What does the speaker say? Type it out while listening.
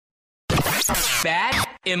Bad,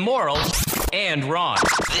 immoral, and wrong.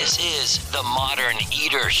 This is The Modern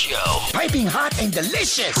Eater Show. Piping hot and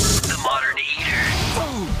delicious. The Modern Eater.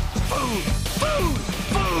 Food, food, food,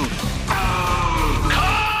 food.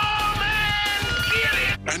 Come and get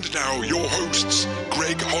it! And now your hosts,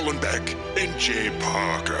 Greg Hollenbeck and Jay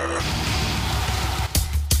Parker.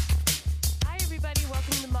 Hi, everybody.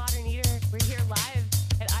 Welcome to The Modern Eater. We're here live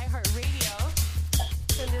at iHeartRadio.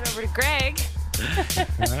 Send it over to Greg.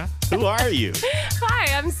 Who are you?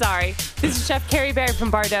 Hi, I'm sorry. This is Chef Carrie Berry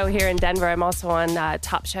from Bardot here in Denver. I'm also on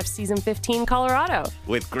Top Chef Season 15, Colorado.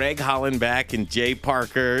 With Greg Hollenbeck and Jay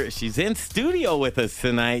Parker. She's in studio with us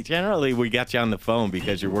tonight. Generally, we got you on the phone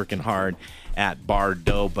because you're working hard at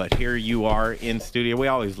Bardot, but here you are in studio. We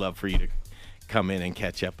always love for you to come in and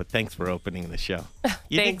catch up, but thanks for opening the show.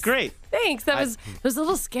 You did great. Thanks. It was a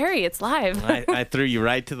little scary. It's live. I threw you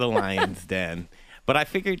right to the lion's den. But I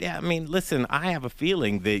figured, listen, I have a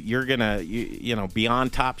feeling that you're going to,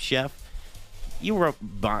 beyond Top Chef, you were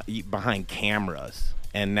behind cameras,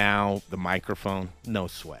 and now the microphone, no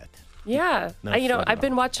sweat. Yeah. No sweat at I've all.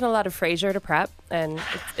 been watching a lot of Frasier to prep, and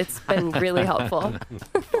it's been really helpful.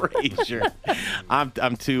 Frasier.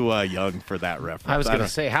 I'm too young for that reference. I was going to don't-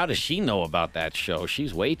 say, how does she know about that show?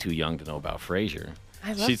 She's way too young to know about Frasier.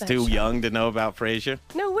 I love She's that too show. young to know about Frasier?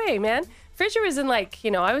 No way, man. Frasier was in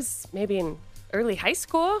I was maybe in early high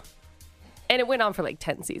school, and it went on for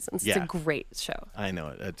 10 seasons. It's Yeah. a great show. I know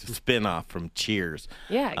it. It's a spin-off from Cheers.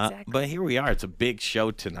 Yeah, exactly. But here we are. It's a big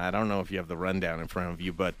show tonight. I don't know if you have the rundown in front of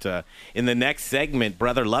you, but in the next segment,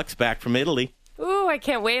 Brother Luck's back from Italy. Ooh, I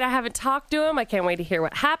can't wait. I haven't talked to him. I can't wait to hear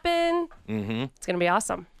what happened. Mm-hmm. It's going to be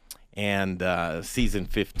awesome. And season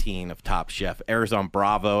 15 of Top Chef airs on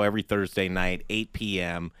Bravo every Thursday night, 8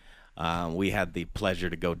 p.m. We had the pleasure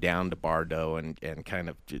to go down to Bardot and kind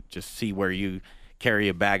of just see where you carry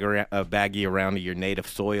a baggie around to your native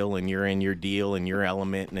soil, and you're in your deal and your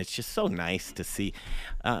element, and it's just so nice to see.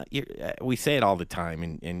 We say it all the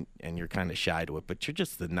time, and you're kind of shy to it, but you're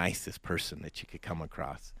just the nicest person that you could come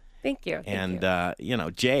across. Thank you. And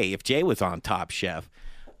Jay, if Jay was on Top Chef,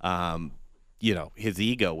 his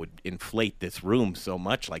ego would inflate this room so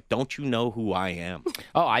much. Like, don't you know who I am?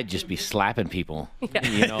 Oh, I'd just be slapping people.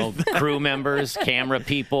 Crew members, camera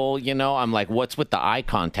people, I'm like, what's with the eye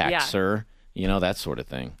contact, Yeah. sir? That sort of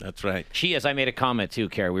thing. That's right. She is. I made a comment too,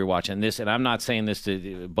 Carrie. We were watching this, and I'm not saying this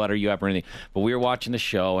to butter you up or anything, but we were watching the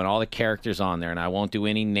show and all the characters on there, and I won't do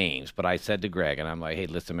any names, but I said to Greg, and I'm like, hey,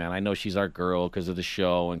 listen, man, I know she's our girl because of the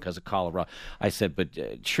show and because of Colorado. I said, but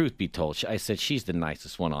truth be told, I said she's the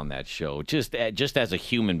nicest one on that show. Just as a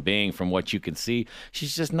human being, from what you can see,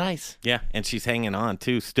 she's just nice. Yeah, and she's hanging on,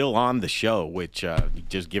 too. Still on the show, which you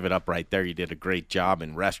just give it up right there. You did a great job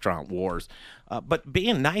in Restaurant Wars. But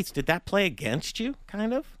being nice, did that play against you,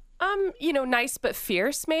 kind of? Nice but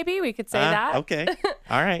fierce, maybe we could say that. Okay.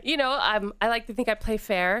 All right. I like to think I play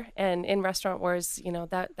fair, and in Restaurant Wars,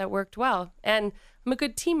 that worked well. And I'm a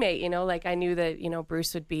good teammate, I knew that,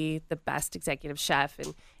 Bruce would be the best executive chef,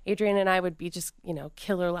 and Adrian and I would be just,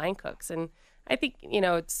 killer line cooks. And I think,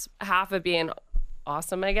 it's half of being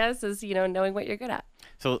awesome, I guess, is, knowing what you're good at.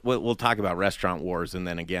 So we'll talk about Restaurant Wars, and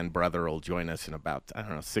then again, Brother will join us in about,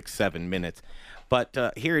 6-7 minutes. But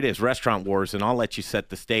here it is, Restaurant Wars, and I'll let you set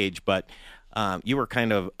the stage. But you were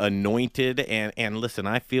kind of anointed, and listen,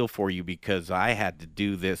 I feel for you because I had to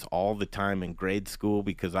do this all the time in grade school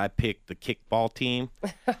because I picked the kickball team,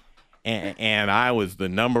 and I was the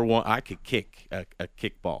number one. I could kick a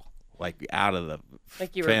kickball. Like out of the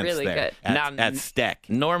You were fence really there good. at Steck.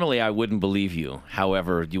 Normally, I wouldn't believe you.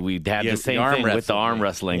 However, we had Yeah, the same the arm thing with the arm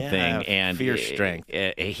wrestling. wrestling Yeah, thing, and fierce strength.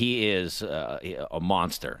 He is a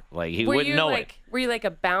monster. Like he Were wouldn't you know like, it. Were you like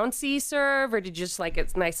a bouncy serve, or did you just like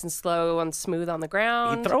it's nice and slow and smooth on the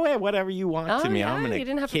ground? You throw it whatever you want Oh, to me. yeah? I'm going You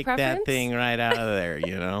didn't to have a kick that preference? thing right out of there,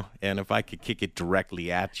 And if I could kick it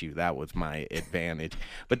directly at you, that was my advantage.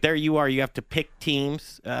 But there you are. You have to pick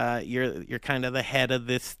teams. You're kind of the head of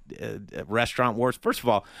this Restaurant Wars. First of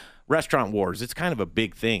all, Restaurant Wars, it's kind of a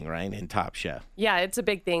big thing, right, in Top Chef. Yeah, it's a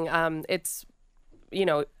big thing. It's,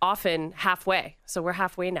 often halfway. So we're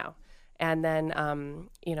halfway now. And then,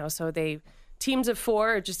 so teams of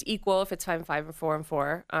 4 are just equal if it's 5 and 5 and 4 and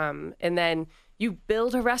 4. And then you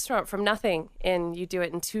build a restaurant from nothing and you do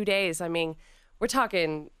it in 2 days. I mean, we're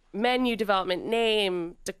talking menu development,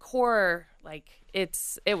 name, decor.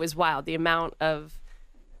 It was wild. The amount of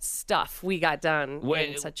stuff we got done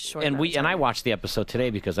in such a short amount of time. And I watched the episode today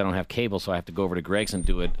because I don't have cable, so I have to go over to Greg's and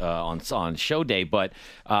do it on show day. But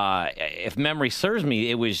if memory serves me,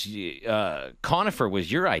 it was Conifer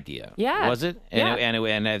was your idea. Yeah. Was it? Yeah.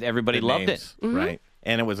 And everybody The loved names, it. right?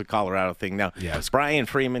 And it was a Colorado thing. Now, Brian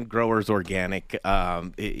Freeman, Growers Organic,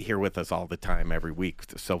 here with us all the time, every week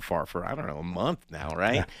so far for, I don't know, a month now,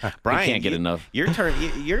 right? Brian, can't get enough. You're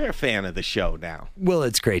a fan of the show now. Well,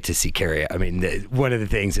 it's great to see Carrie. I mean, one of the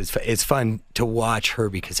things is it's fun to watch her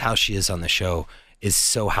because how she is on the show is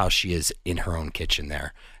so how she is in her own kitchen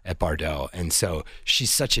there at Bardot. And so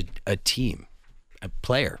she's such a team, a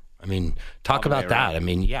player. I mean, talk about that. I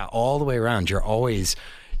mean, yeah, all the way around.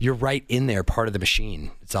 You're right in there, part of the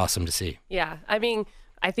machine. It's awesome to see. Yeah. I mean,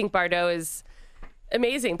 I think Bardot is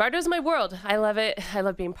amazing. Bardot's my world. I love it. I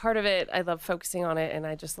love being part of it. I love focusing on it. And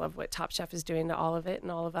I just love what Top Chef is doing to all of it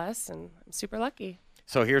and all of us. And I'm super lucky.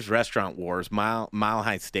 So here's Restaurant Wars, Mile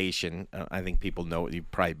High Station. I think people know it. You've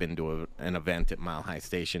probably been to an event at Mile High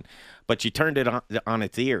Station. But you turned it on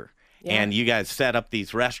its ear. Yeah. And you guys set up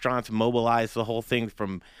these restaurants, mobilized the whole thing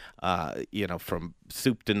from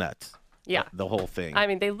soup to nuts. Yeah. The whole thing. I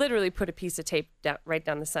mean, they literally put a piece of tape right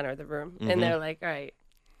down the center of the room. Mm-hmm. And they're like, all right,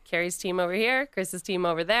 Carrie's team over here, Chris's team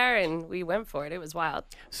over there. And we went for it. It was wild.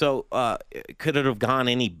 So could it have gone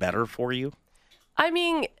any better for you? I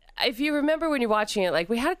mean, if you remember when you're watching it, like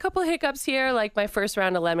we had a couple hiccups here, like my first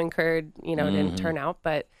round of lemon curd, didn't turn out.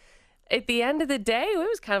 But at the end of the day, it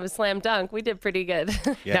was kind of a slam dunk. We did pretty good.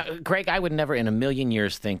 Yeah. Now, Greg, I would never in a million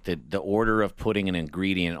years think that the order of putting an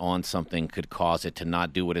ingredient on something could cause it to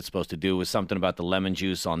not do what it's supposed to do. It was something about the lemon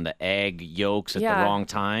juice on the egg yolks at the wrong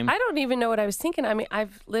time. I don't even know what I was thinking. I mean,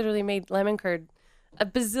 I've literally made lemon curd a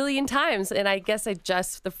bazillion times, and I guess I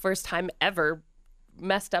just the first time ever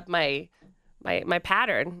messed up my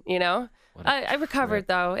pattern, I recovered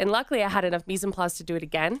though, and luckily I had enough mise en place to do it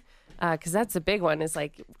again, because that's the big one is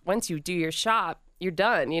like once you do your shop, you're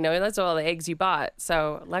done, that's all the eggs you bought.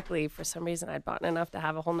 So luckily for some reason I'd bought enough to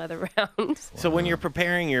have a whole nother round. So when you're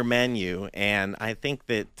preparing your menu, and I think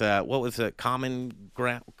that what was it, commonplace?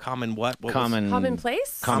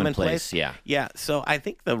 Commonplace, yeah. Yeah, so I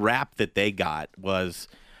think the rap that they got was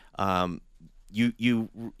you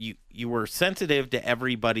were sensitive to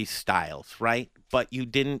everybody's styles, right? But you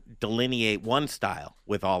didn't delineate one style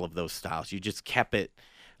with all of those styles. You just kept it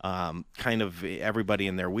kind of everybody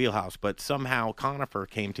in their wheelhouse. But somehow Conifer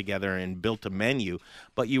came together and built a menu.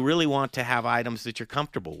 But you really want to have items that you're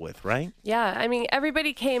comfortable with, right? Yeah, I mean,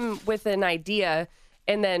 everybody came with an idea,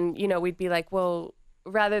 and then, we'd be like, well,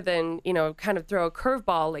 rather than, kind of throw a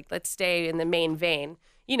curveball, like let's stay in the main vein.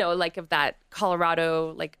 Like of that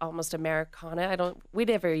Colorado, like almost Americana. We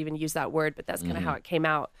never even use that word, but that's kind of how it came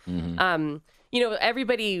out. Mm-hmm.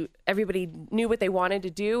 Everybody knew what they wanted to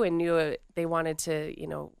do and knew they wanted to,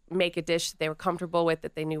 make a dish that they were comfortable with,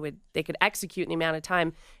 that they knew they could execute in the amount of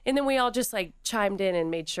time. And then we all just like chimed in and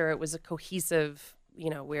made sure it was a cohesive,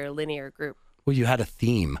 we're a linear group. Well, you had a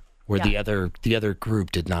theme. Where the other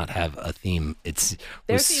group did not have a theme. Their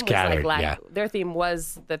theme scattered. Was their theme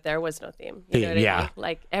was that there was no theme. You know what I mean?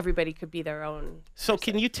 Like everybody could be their own. So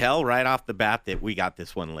can you tell right off the bat that we got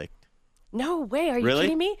this one licked? No way. Are you really?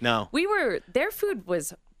 kidding me? No. Their food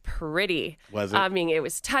was pretty. Was it? I mean, it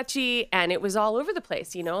was touchy and it was all over the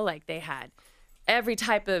place. Like they had every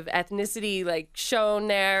type of ethnicity like shown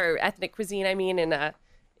there, or ethnic cuisine. I mean, and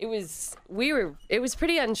it was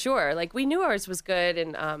pretty unsure. Like we knew ours was good,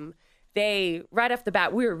 and they right off the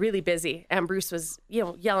bat we were really busy, and Bruce was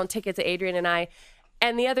yelling tickets at Adrian and I,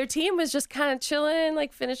 and the other team was just kind of chilling,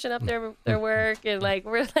 like finishing up their work, and like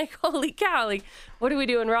we're like, holy cow, like what are we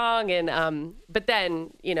doing wrong? And but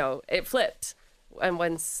then it flipped, and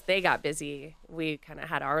once they got busy, we kind of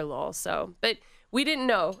had our lull. So, but we didn't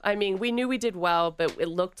know. I mean, we knew we did well, but it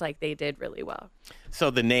looked like they did really well.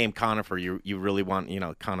 So the name Conifer, you really want,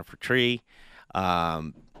 Conifer tree,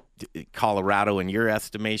 Colorado in your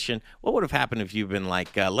estimation. What would have happened if you've been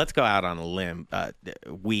like, let's go out on a limb,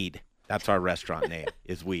 Weed. That's our restaurant name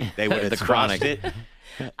is Weed. They would have crushed it.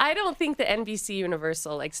 I don't think the NBC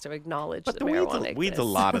Universal likes to acknowledge the marijuana. Weed's a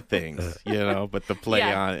lot of things, but the play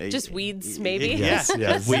on it. Just weeds, maybe.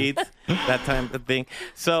 Yes. Weeds, that type of thing.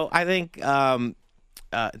 So I think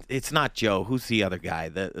it's not Joe. Who's the other guy?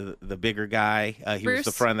 The bigger guy? He Bruce? Was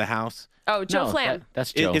the front of the house. Oh, Joe Flam.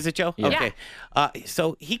 That's Joe. Is it Joe? Yeah. Okay.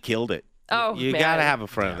 So he killed it. Oh, you man. gotta have a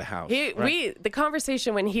front of the house. The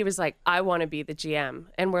conversation when he was like, I want to be the GM,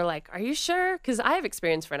 and we're like, are you sure? Because I have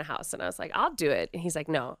experience front of house, and I was like, I'll do it. And he's like,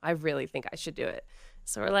 no, I really think I should do it.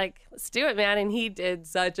 So we're like, let's do it, man. And he did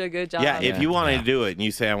such a good job. Yeah, if you want to do it and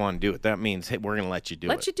you say I want to do it, that means hey, we're gonna let you do it.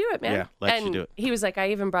 Let you do it, man. Yeah, let you do it. He was like,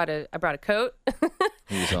 I brought a coat.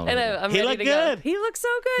 And I'm he ready looked to good. Go. He looked so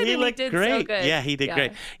good. He and looked he did great. So good. Yeah, he did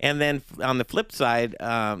great. And then on the flip side,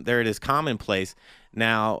 there it is, Commonplace.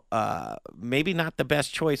 Now, maybe not the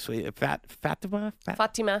best choice. Fatima.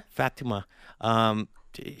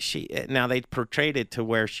 now they portrayed it to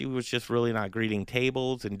where she was just really not greeting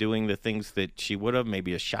tables and doing the things that she would have,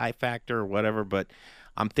 maybe a shy factor or whatever. But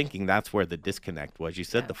I'm thinking that's where the disconnect was. You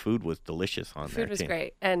said the food was delicious on there. Food was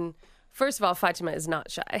great. And first of all, Fatima is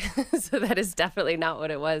not shy. So that is definitely not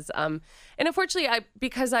what it was. And unfortunately,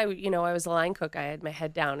 because I was a line cook, I had my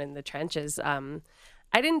head down in the trenches.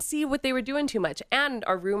 I didn't see what they were doing too much. And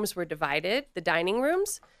our rooms were divided, the dining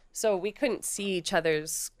rooms. So we couldn't see each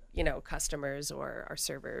other's, customers or our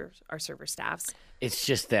server staffs. It's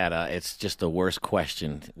just that it's just the worst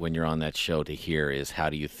question when you're on that show to hear is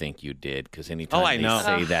how do you think you did? Because anytime they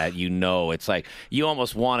say that, it's like you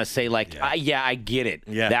almost want to say like, I get it.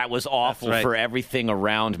 Yeah. That was awful for everything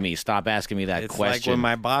around me. Stop asking me that question. It's like when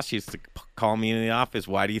my boss used to call me in the office,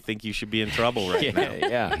 why do you think you should be in trouble right now?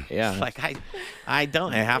 Yeah. It's like I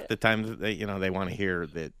don't. And half the time they want to hear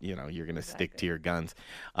that you're going to stick to your guns.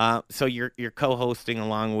 So you're co-hosting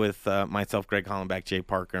along with myself, Greg Hollenbach, Jay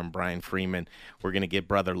Parker, and Brian Freeman. We're going to get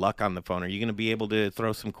Brother Luck on the phone. Are you going to be able to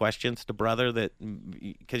throw some questions to Brother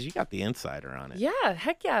because you got the insider on it? Yeah,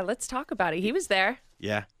 heck yeah. Let's talk about it. He was there.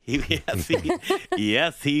 Yeah,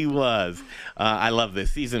 yes, he was. I love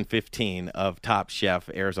this. Season 15 of Top Chef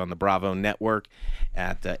airs on the Bravo Network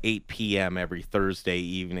at 8 p.m. every Thursday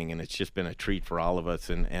evening, and it's just been a treat for all of us.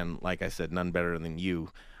 And like I said, none better than you,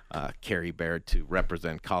 Carrie Baird, to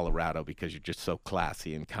represent Colorado because you're just so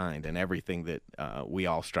classy and kind and everything that we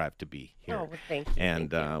all strive to be here. Oh, well, thank you.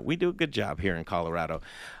 And we do a good job here in Colorado.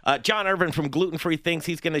 John Irvin from Gluten Free Things,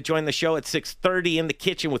 he's going to join the show at 6:30 in the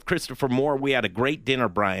kitchen with Christopher Moore. We had a great dinner,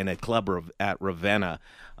 Brian, at at Ravenna.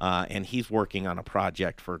 And he's working on a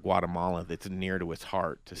project for Guatemala that's near to his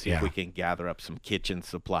heart to see if we can gather up some kitchen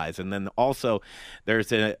supplies. And then also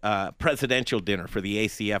there's a presidential dinner for the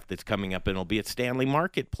ACF that's coming up, and it'll be at Stanley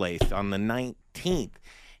Marketplace on the 19th.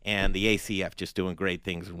 And the ACF just doing great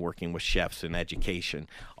things and working with chefs and education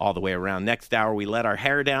all the way around. Next hour, we let our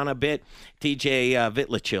hair down a bit. TJ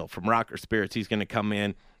Vitlachill from Rocker Spirits, he's going to come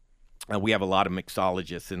in. We have a lot of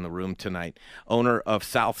mixologists in the room tonight. Owner of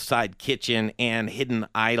Southside Kitchen and Hidden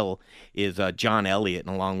Idol is John Elliott,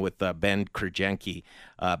 and along with Ben Krzyzewski.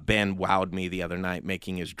 Ben wowed me the other night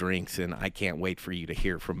making his drinks, and I can't wait for you to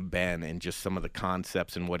hear from Ben and just some of the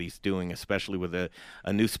concepts and what he's doing, especially with a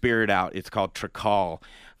new spirit out. It's called Trical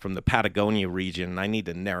from the Patagonia region. I need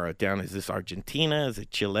to narrow it down. Is this Argentina? Is it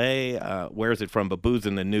Chile? Where is it from? But Booze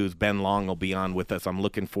in the News. Ben Long will be on with us. I'm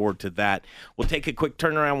looking forward to that. We'll take a quick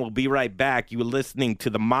turnaround. We'll be right back. You are listening to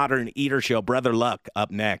the Modern Eater Show. Brother Luck up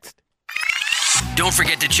next. Don't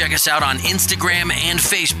forget to check us out on Instagram and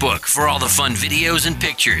Facebook for all the fun videos and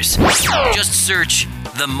pictures. Just search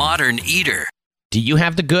The Modern Eater. Do you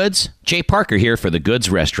have the goods? Jay Parker here for The Goods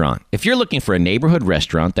Restaurant. If you're looking for a neighborhood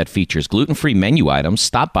restaurant that features gluten-free menu items,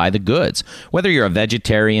 stop by The Goods. Whether you're a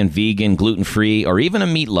vegetarian, vegan, gluten-free, or even a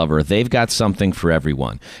meat lover, they've got something for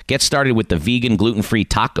everyone. Get started with the vegan gluten-free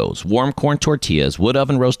tacos, warm corn tortillas, wood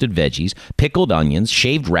oven roasted veggies, pickled onions,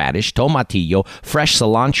 shaved radish, tomatillo, fresh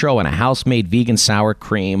cilantro, and a house-made vegan sour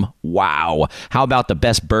cream. Wow! How about the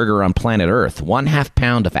best burger on planet Earth? 1/2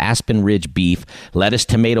 pound of Aspen Ridge beef, lettuce,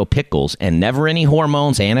 tomato, pickles, and never any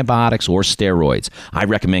hormones, antibiotics, or steroids. I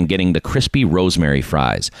recommend getting the crispy rosemary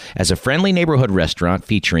fries. As a friendly neighborhood restaurant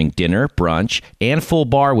featuring dinner, brunch, and full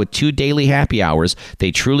bar with 2 daily happy hours, they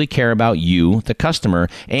truly care about you, the customer,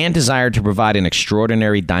 and desire to provide an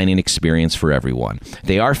extraordinary dining experience for everyone.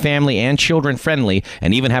 They are family and children friendly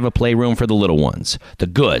and even have a playroom for the little ones. The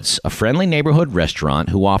Goods, a friendly neighborhood restaurant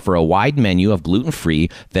who offer a wide menu of gluten-free,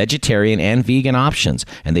 vegetarian, and vegan options.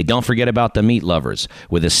 And they don't forget about the meat lovers,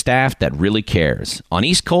 with a staff that really cares. On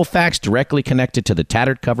East Colfax, directly connected to the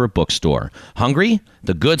Tattered Cover Bookstore. Hungry?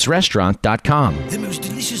 TheGoodsRestaurant.com. The most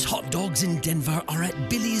delicious hot dogs in Denver are at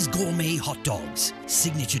Billy's Gourmet Hot Dogs.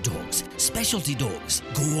 Signature dogs, specialty dogs,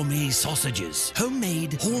 gourmet sausages,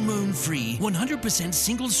 homemade, hormone-free, 100%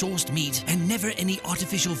 single-sourced meat, and never any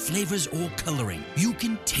artificial flavors or coloring. You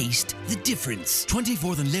can taste the difference.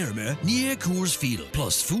 24th and Larimer, near Coors Field.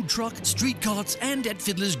 Plus food truck, street carts, and at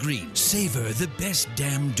Fiddler's Green. Savor the best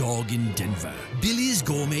damn dog in Denver.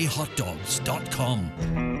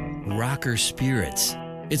 BillysGourmetHotDogs.com. Rocker Spirits.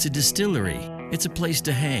 It's a distillery. It's a place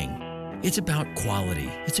to hang. It's about quality.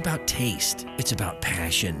 It's about taste. It's about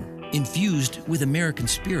passion. Infused with American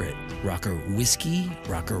spirit. Rocker whiskey,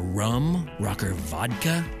 Rocker rum, Rocker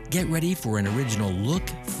vodka. Get ready for an original look,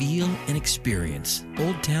 feel, and experience.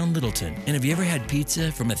 Old Town Littleton. And have you ever had pizza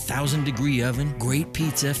from a 1,000-degree oven? Great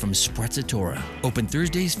pizza from Sprezzatura. Open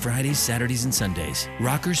Thursdays, Fridays, Saturdays, and Sundays.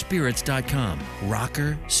 Rockerspirits.com.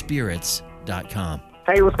 Rockerspirits.com.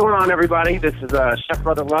 Hey, what's going on, everybody? This is Chef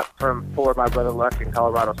Brother Luck from Forward by Brother Luck in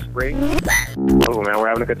Colorado Springs. Oh man, we're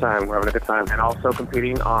having a good time. And also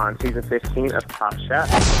competing on season 15 of Top Chef.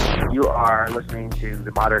 You are listening to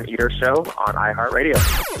the Modern Eater Show on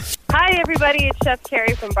iHeartRadio. Hi everybody, it's Chef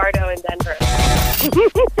Carrie from Bardo in Denver.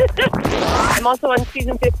 I'm also on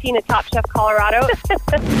season 15 of Top Chef Colorado.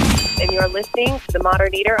 And you're listening to the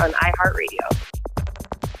Modern Eater on iHeartRadio.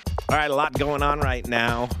 All right, a lot going on right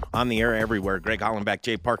now on the air everywhere. Greg Hollenbeck,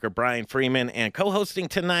 Jay Parker, Brian Freeman, and co-hosting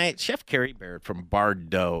tonight, Chef Carrie Baird from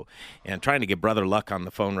Bardo. And trying to get Brother Luck on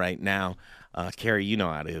the phone right now. Carrie, you know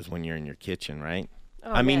how it is when you're in your kitchen, right?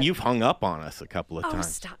 Oh, I mean, man. you've hung up on us a couple of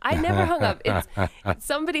times. Stop. I never hung up.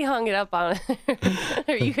 Somebody hung it up on,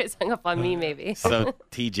 or you guys hung up on me, maybe. So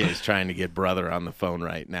TJ is trying to get Brother on the phone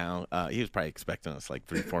right now. He was probably expecting us like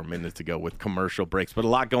 3-4 minutes ago with commercial breaks, but a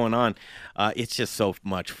lot going on. It's just so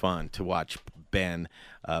much fun to watch Ben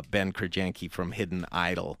Krajanke from Hidden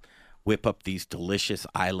Idol whip up these delicious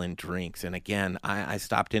island drinks. And again, I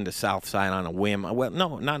stopped into Southside on a whim. Well,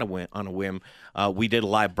 no, not on a whim. We did a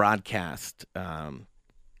live broadcast,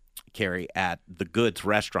 Carrie, at the Goods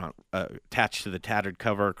restaurant attached to the tattered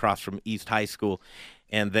cover across from East High School.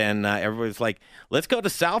 And then everybody's like, let's go to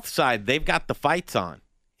Southside. They've got the fights on.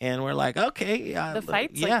 And we're like, okay. The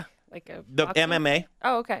fights? Yeah. Like a The boxing? MMA.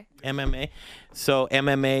 Oh, okay. MMA. So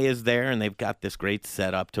MMA is there, and they've got this great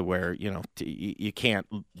setup to where, you can't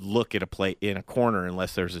look at a play in a corner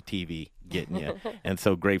unless there's a TV getting you. And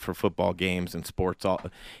so great for football games and sports all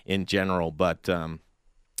in general. But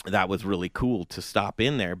that was really cool to stop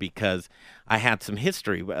in there because I had some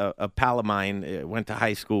history. A pal of mine went to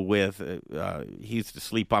high school with. He used to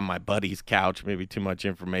sleep on my buddy's couch, maybe too much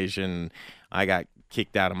information. I got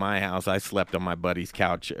kicked out of my house. I slept on my buddy's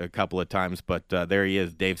couch a couple of times, but there he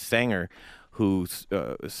is, Dave Sanger, who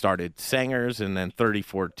started Sangers and then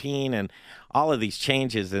 3014 and all of these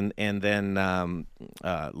changes. And then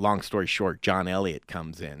long story short, John Elliott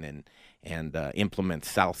comes in and implements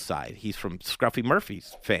Southside. He's from Scruffy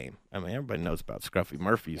Murphy's fame. I mean, everybody knows about Scruffy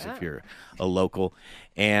Murphy's if you're a local.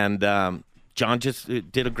 And John just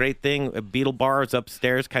did a great thing. Beetle Bar is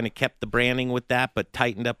upstairs, kind of kept the branding with that, but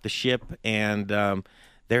tightened up the ship. And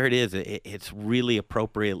there it is. It's really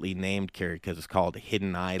appropriately named, Carrie, because it's called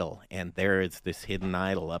Hidden Idol. And there is this Hidden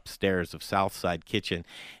Idol upstairs of Southside Kitchen.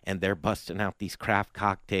 And they're busting out these craft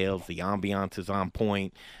cocktails. The ambiance is on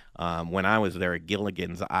point. When I was there, a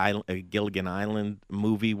Gilligan Island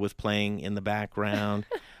movie was playing in the background.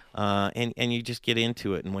 And you just get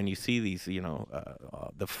into it. And when you see these,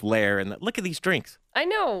 the flair and look at these drinks. I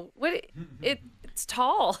know. It's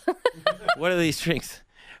tall. What are these drinks?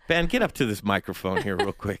 Ben, get up to this microphone here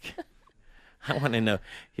real quick. I want to know.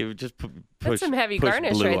 You just push some heavy push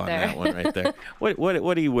garnish blue right on there. that one right there.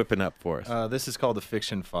 What are you whipping up for us? This is called the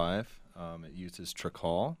Fiction 5. It uses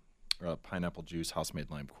Tricol, pineapple juice, house-made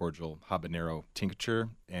lime cordial, habanero tincture,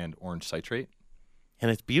 and orange citrate.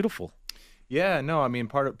 And it's beautiful. Yeah, no, I mean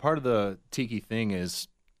part of the tiki thing is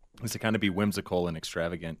to kind of be whimsical and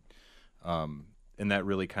extravagant, and that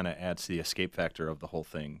really kind of adds to the escape factor of the whole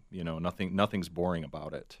thing. Nothing's boring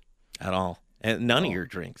about it at all, and none of your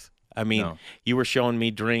drinks. I mean, you were showing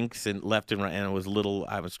me drinks and left and right, and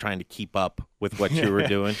I was trying to keep up with what you were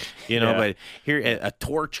doing, Yeah. But here a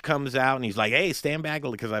torch comes out, and he's like, "Hey, stand back,"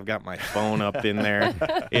 because I've got my phone up in there.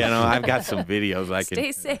 I've got some videos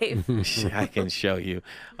Stay safe. I can show you.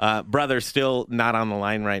 Brother's still not on the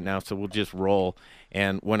line right now, so we'll just roll.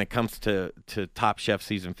 And when it comes to Top Chef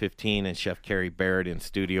Season 15 and Chef Carrie Baird in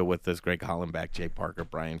studio with us, Greg Hollenbeck, Jay Parker,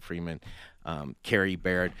 Brian Freeman, Carrie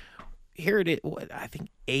Baird. Here it is. I think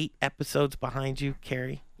 8 episodes behind you,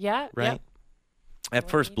 Carrie. Yeah. Right. Yep. At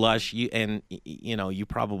first blush, you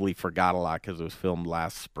probably forgot a lot because it was filmed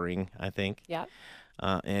last spring, I think. Yeah.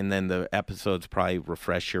 And then the episodes probably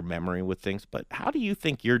refresh your memory with things. But how do you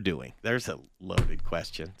think you're doing? There's a loaded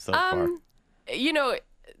question so far.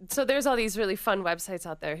 So there's all these really fun websites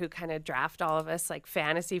out there who kind of draft all of us like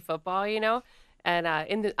fantasy football, and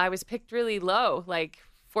I was picked really low, like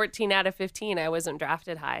 14 out of 15. I wasn't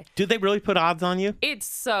drafted high. Do they really put odds on you? It's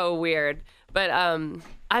so weird, but I'm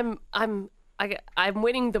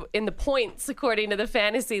winning in the points according to the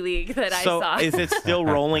fantasy league that I saw. So is it still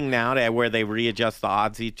rolling now to where they readjust the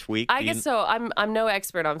odds each week? I guess so. I'm no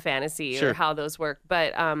expert on fantasy or how those work,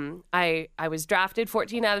 but I was drafted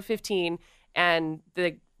 14 out of 15, and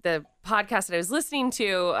the podcast that I was listening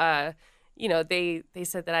to, they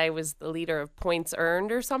said that I was the leader of points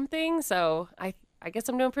earned or something. So I guess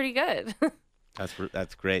I'm doing pretty good.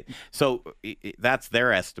 That's great. So that's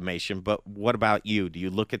their estimation. But what about you? Do you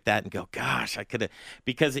look at that and go, "Gosh, I could have"?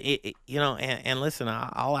 Because and listen,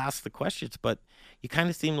 I'll ask the questions, but you kind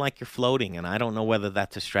of seem like you're floating, and I don't know whether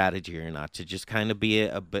that's a strategy or not, to just kind of be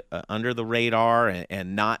a bit under the radar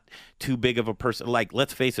and not too big of a person. Like,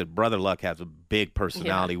 let's face it, Brother Luck has a big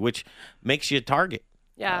personality, which makes you a target.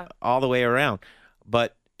 Yeah. All the way around.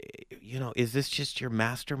 But is this just your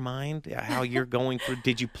mastermind? How you're going through?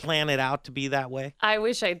 Did you plan it out to be that way? I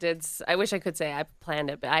wish I did. I wish I could say I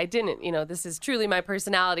planned it, but I didn't. This is truly my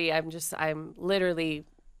personality. I'm literally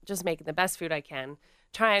just making the best food I can,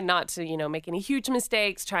 trying not to, make any huge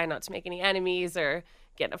mistakes, trying not to make any enemies or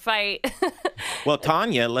get in a fight. Well,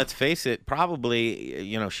 Tanya, let's face it,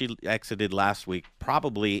 probably, she exited last week,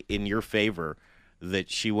 probably in your favor that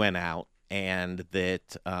she went out and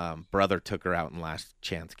that Brother took her out in Last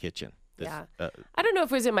Chance Kitchen. I don't know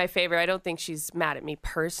if it was in my favor. I don't think she's mad at me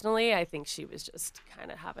personally. I think she was just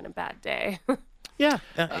kind of having a bad day. Yeah.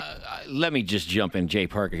 Let me just jump in. Jay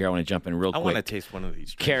Parker here. I want to jump in real quick. I want to taste one of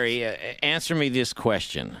these drinks. Carrie, answer me this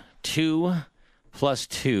question. 2 +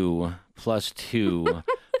 2 + 2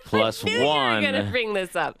 + 1 You're going to bring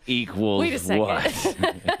this up. Equals Wait a second. what?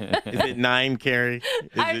 Is it 9, Carrie?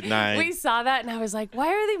 Is it 9? We saw that, and I was like, why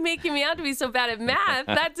are they making me out to be so bad at math?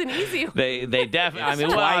 That's an easy one. They definitely. I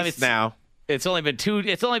mean, twice now. It's only been 2.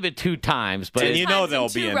 It's only been 2 times, but and there'll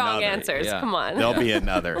be two another. wrong answers. Yeah. Come on. There'll be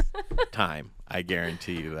another time. I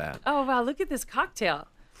guarantee you that. Oh wow! Look at this cocktail.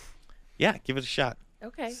 Yeah, give it a shot.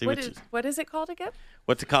 Okay. See what is it called again?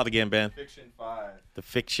 What's it called again, Ben? Fiction 5. The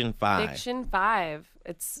Fiction 5. Fiction 5.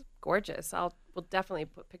 It's gorgeous. We'll definitely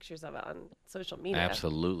put pictures of it on social media.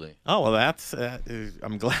 Absolutely. Oh, well, that's.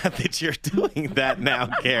 I'm glad that you're doing that now,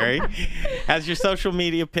 Carrie. Has your social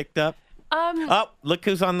media picked up? Oh, look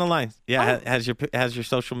who's on the line. Yeah, has your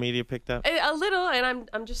social media picked up? A little, and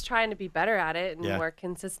I'm just trying to be better at it and more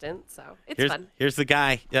consistent. So it's fun. Here's the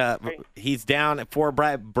guy. He's down for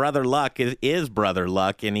Brother Luck. Is Brother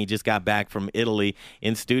Luck, and he just got back from Italy.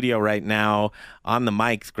 In studio right now on the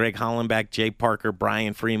mics. Greg Hollenbach, Jay Parker,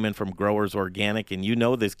 Brian Freeman from Growers Organic, and you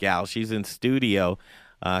know this gal. She's in studio.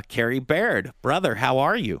 Carrie Baird, brother, how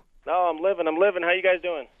are you? Oh, I'm living. How you guys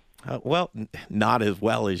doing? Well, not as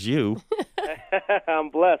well as you.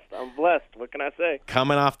 I'm blessed. What can I say?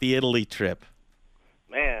 Coming off the Italy trip.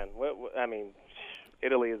 Man,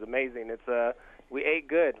 Italy is amazing. It's we ate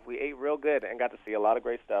good. We ate real good and got to see a lot of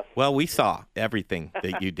great stuff. Well, we saw everything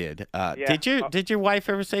that you did. Did your wife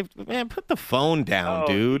ever say, "Man, put the phone down,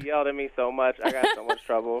 dude"? She yelled at me so much. I got so much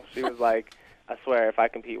trouble. She was like, I swear, if I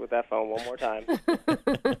compete with that phone one more time.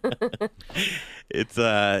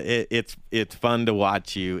 It's fun to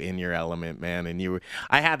watch you in your element, man. And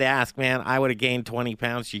I had to ask, man, I would have gained 20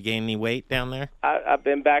 pounds. You gain any weight down there? I've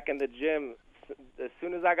been back in the gym as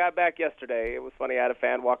soon as I got back yesterday. It was funny. I had a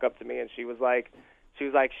fan walk up to me, and she was like,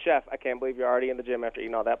 "Chef, I can't believe you're already in the gym after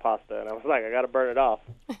eating all that pasta." And I was like, I got to burn it off.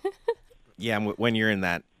 Yeah, when you're in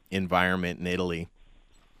that environment in Italy,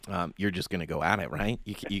 you're just going to go at it, right?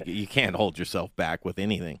 You can't hold yourself back with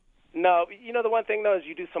anything. No, the one thing, though, is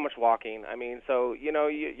you do so much walking. I mean, so,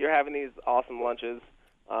 you're having these awesome lunches,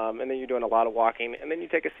 and then you're doing a lot of walking, and then you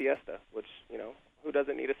take a siesta, which, who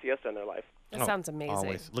doesn't need a siesta in their life? That sounds amazing.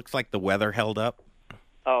 Always. Looks like the weather held up.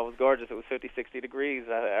 Oh, it was gorgeous. It was 50, 60 degrees.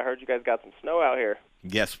 I heard you guys got some snow out here.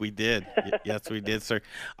 Yes, we did. Yes, we did, sir.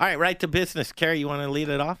 All right, right to business. Carrie, you want to lead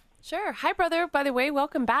it off? Sure. Hi, brother. By the way,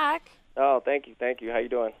 welcome back. Oh, thank you. How you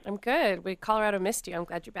doing? I'm good. Colorado missed you. I'm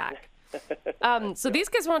glad you're back. So these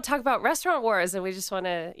guys want to talk about restaurant wars, and we just want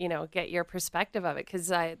to, get your perspective of it because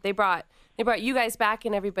they brought you guys back,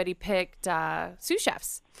 and everybody picked sous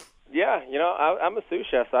chefs. Yeah, I'm a sous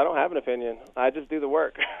chef, so I don't have an opinion. I just do the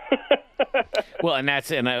work. Well, and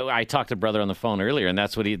I talked to Brother on the phone earlier, and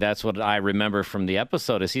that's what I remember from the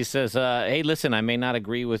episode is he says, "Hey, listen, I may not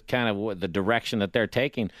agree with kind of the direction that they're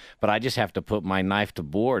taking, but I just have to put my knife to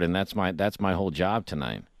board, and that's my whole job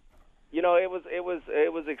tonight."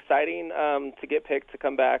 It was exciting to get picked to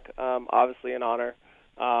come back. Obviously, an honor.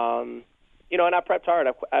 And I prepped hard.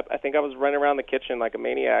 I think I was running around the kitchen like a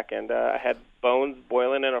maniac, and I had bones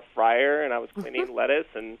boiling in a fryer, and I was cleaning lettuce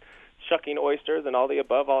and shucking oysters and all the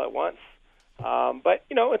above all at once. But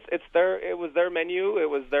it was their menu, it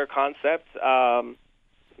was their concept.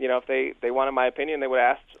 If they wanted my opinion, they would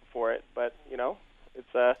have asked for it. But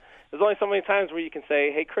there's only so many times where you can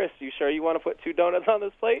say, "Hey, Chris, you sure you want to put 2 donuts on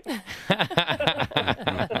this plate?" All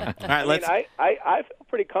right, I feel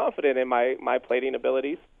pretty confident in my plating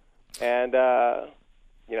abilities. And,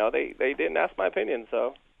 they didn't ask my opinion,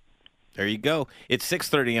 so. There you go. It's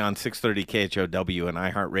 6:30 on 630 KHOW, an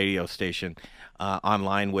iHeart radio station.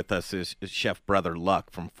 online with us is Chef Brother Luck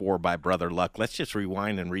from 4 by Brother Luck. Let's just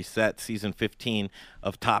rewind and reset. Season 15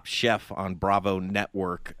 of Top Chef on Bravo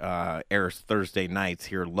Network airs Thursday nights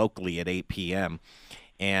here locally at 8 p.m.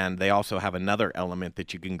 And they also have another element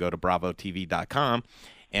that you can go to bravotv.com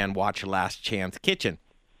and watch Last Chance Kitchen.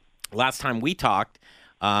 Last time we talked,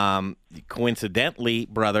 coincidentally,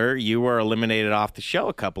 brother, you were eliminated off the show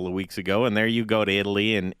a couple of weeks ago, and there you go to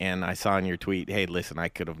Italy, and I saw in your tweet, hey, listen, I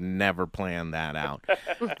could have never planned that out.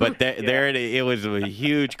 But there it was a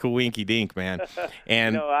huge coinky-dink, man.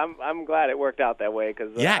 And I'm glad it worked out that way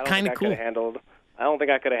because kind of cool. I don't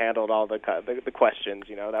think I could have handled all the questions.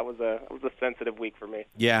 That was a sensitive week for me.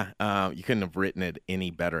 Yeah, you couldn't have written it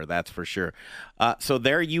any better, that's for sure. So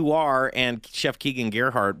there you are, and Chef Keegan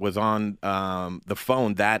Gerhardt was on the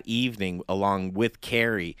phone that evening along with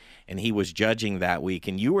Carrie, and he was judging that week.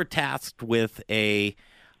 And you were tasked with a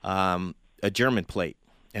German plate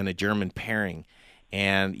and a German pairing.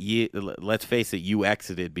 And let's face it, you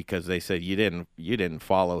exited because they said you didn't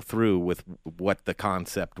follow through with what the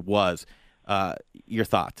concept was. Your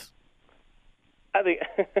thoughts? I think,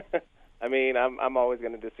 I'm always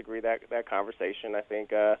going to disagree that conversation. I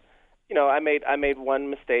think, I made one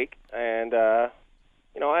mistake, and I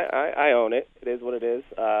own it. It is what it is.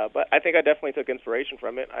 But I think I definitely took inspiration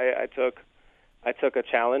from it. I took a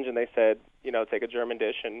challenge, and they said, take a German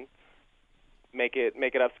dish and make it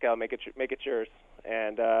upscale, make it yours.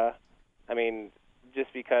 And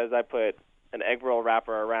just because I put an egg roll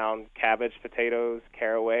wrapper around cabbage, potatoes,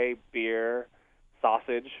 caraway, beer,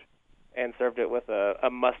 sausage, and served it with a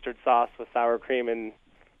mustard sauce with sour cream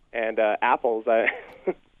and apples. I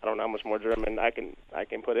don't know how much more German I can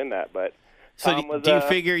put in that, but so do you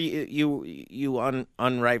figure you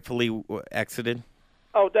unrightfully exited?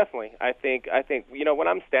 Oh, definitely. I think when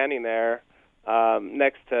I'm standing there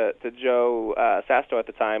next to Joe Sasto at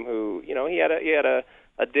the time, who he had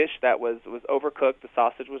a dish that was overcooked. The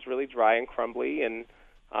sausage was really dry and crumbly, and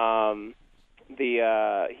he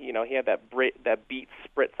had that beet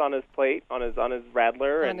spritz on his plate on his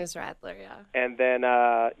Radler. His Radler, yeah. And then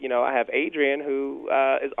I have Adrian who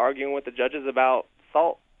is arguing with the judges about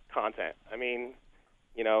salt content.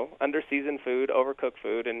 Under seasoned food, overcooked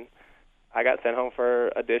food, and I got sent home for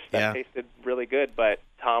a dish that tasted really good, but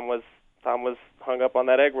Tom was hung up on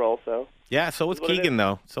that egg roll, so. Yeah, so was Keegan,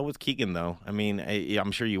 though.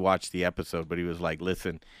 I'm sure you watched the episode, but he was like,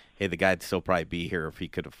 listen, hey, the guy'd still probably be here if he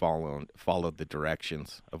could have followed the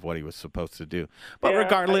directions of what he was supposed to do. But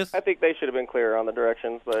regardless. I think they should have been clearer on the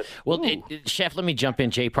directions. But Chef, let me jump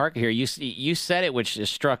in. Jay Parker here. You said it, which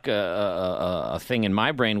struck a thing in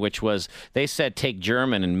my brain, which was they said take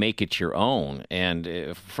German and make it your own.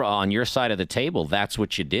 And on your side of the table, that's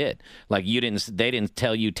what you did. Like they didn't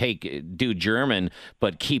tell you do German,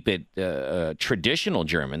 but keep it traditional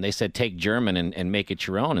German. They said take German and make it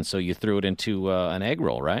your own. And so you threw it into an egg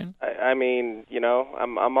roll, right?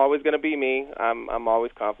 I'm always going to be me. I'm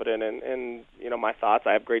always confident in my thoughts.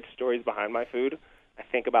 I have great stories behind my food. I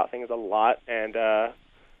think about things a lot, and I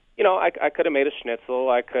could have made a schnitzel.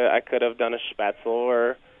 I could have done a spätzle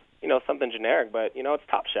or something generic, but it's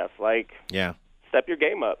Top Chef. Step your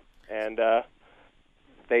game up, and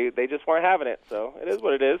they just weren't having it. So it is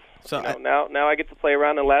what it is. So now I get to play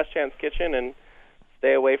around in Last Chance Kitchen and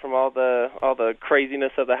stay away from all the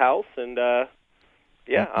craziness of the house and.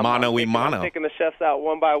 I'm taking the chefs out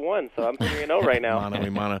one by one, so I'm 3-0 right now.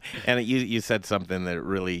 Mono. And you said something that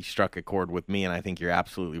really struck a chord with me, and I think you're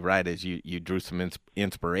absolutely right, as you drew some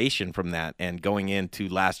inspiration from that. And going into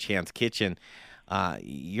Last Chance Kitchen,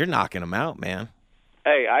 you're knocking them out, man.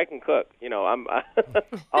 Hey, I can cook. I'm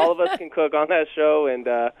all of us can cook on that show, and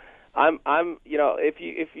I'm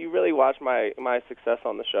if you really watch my success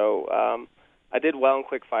on the show, I did well in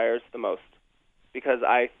quick fires the most. Because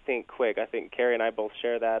I think quick. I think Carrie and I both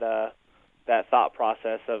share that thought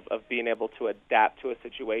process of being able to adapt to a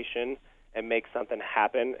situation and make something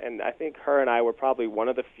happen. And I think her and I were probably one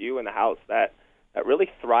of the few in the house that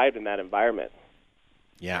really thrived in that environment.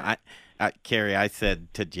 Yeah, Carrie, I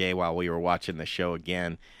said to Jay while we were watching the show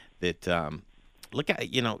again that look at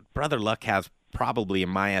Brother Luck has probably, in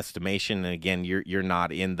my estimation, and again you're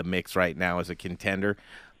not in the mix right now as a contender,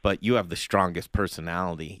 but you have the strongest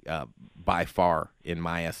personality by far, in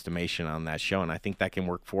my estimation, on that show. And I think that can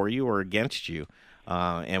work for you or against you.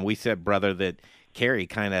 And we said, brother, that Carrie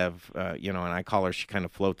kind of, and I call her, she kind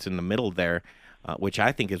of floats in the middle there, which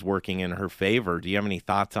I think is working in her favor. Do you have any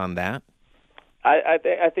thoughts on that?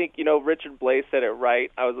 I think Richard Blaze said it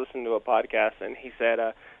right. I was listening to a podcast, and he said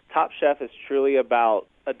Top Chef is truly about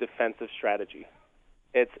a defensive strategy.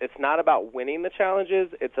 It's not about winning the challenges.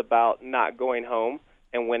 It's about not going home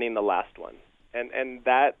and winning the last one. And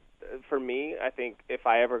that for me, I think if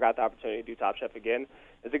I ever got the opportunity to do Top Chef again,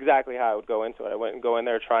 it's exactly how I would go into it. I wouldn't go in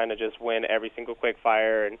there trying to just win every single quick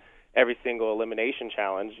fire and every single elimination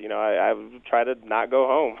challenge. You know, I would try to not go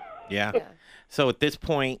home. Yeah. So at this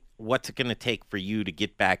point, what's it going to take for you to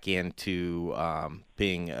get back into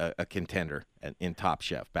being a contender in Top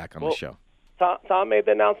Chef, back on the show? Tom made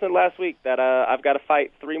the announcement last week that I've got to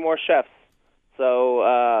fight 3 more chefs.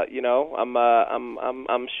 So you know,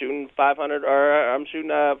 I'm shooting 500, or I'm shooting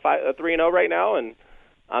 3-0 right now, and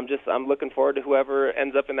I'm looking forward to whoever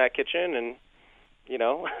ends up in that kitchen, and you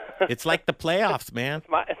know, it's like the playoffs, man.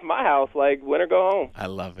 It's my house, like win or go home. I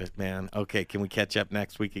love it, man. Okay, can we catch up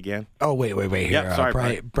next week again? Oh, wait here. Yep,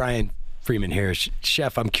 sorry, Brian Freeman here.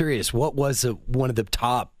 Chef, I'm curious, what was one of the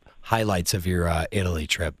top highlights of your Italy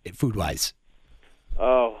trip, food-wise?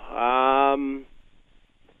 Oh,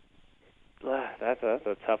 that's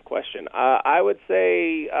a tough question. I would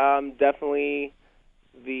say definitely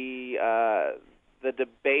the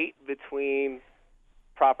debate between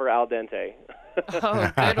proper al dente.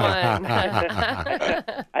 Oh, good one.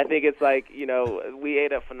 I think it's like, you know, we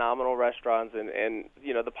ate at phenomenal restaurants, and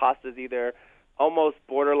you know, the pasta's either almost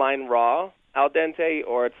borderline raw al dente,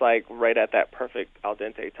 or it's like right at that perfect al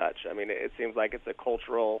dente touch. I mean, it seems like it's a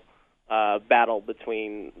cultural battle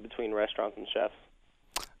between restaurants and chefs.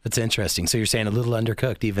 That's interesting. So you're saying a little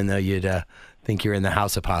undercooked, even though you'd think you're in the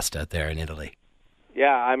house of pasta there in Italy.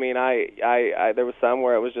 Yeah, I mean, I there was some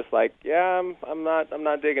where it was just like, yeah, I'm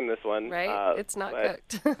not digging this one. Right? It's not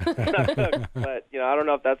cooked. It's not cooked. But you know, I don't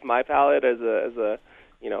know if that's my palate as a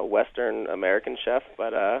you know, Western American chef,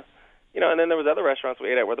 but you know, and then there was other restaurants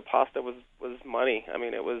we ate at where the pasta was money. I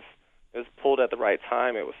mean, it was pulled at the right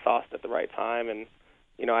time, it was sauced at the right time, and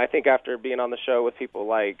you know, I think after being on the show with people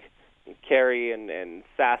like Carrie and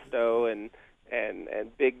Sasto and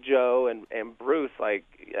Big Joe and Bruce, like,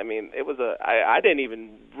 I mean, it was I didn't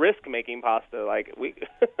even risk making pasta. Like, those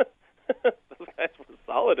guys were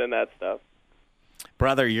solid in that stuff.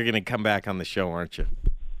 Brother, you're going to come back on the show, aren't you?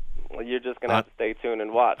 Well, you're just going to have to stay tuned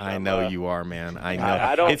and watch. I know you are, man. I know.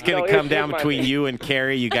 I don't, it's going to come down between you and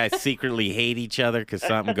Carrie. You guys secretly hate each other because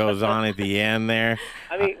something goes on at the end there.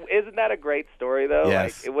 I mean, isn't that a great story, though?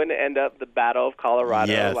 Yes. Like, it wouldn't end up the Battle of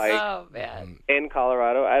Colorado. Yes. Like, Oh, man. in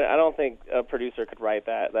Colorado. I don't think a producer could write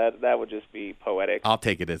that. That would just be poetic. I'll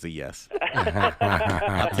take it as a yes.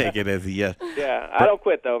 I'll take it as a yes. Yeah, I don't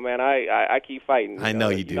quit, though, man. I keep fighting. I know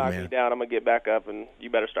you do, knock man. me down, I'm going to get back up, and you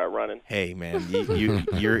better start running. Hey, man,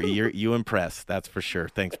 you impress. That's for sure.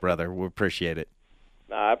 Thanks, brother. We appreciate it.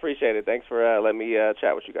 I appreciate it. Thanks for letting me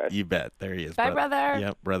chat with you guys. You bet. There he is. Bye, brother.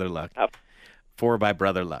 Yep, Brother Luck. 4 by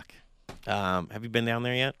Brother Luck. Have you been down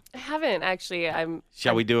there yet? I haven't, actually.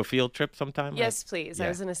 Shall we do a field trip sometime? Yes, please. Yeah. I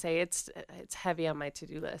was going to say it's heavy on my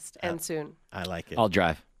to-do list, and soon. I like it. I'll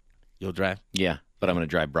drive. You'll drive? Yeah, but I'm going to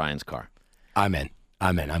drive Brian's car. I'm in.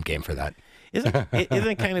 I'm game for that. Isn't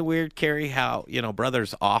it kind of weird, Carrie, how, you know,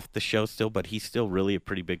 Brother's off the show still, but he's still really a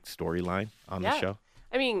pretty big storyline on the show?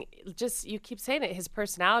 I mean, just, you keep saying it, his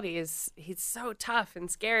personality he's so tough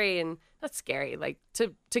and scary, and not scary, like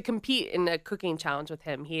to compete in a cooking challenge with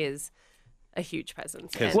him, he is a huge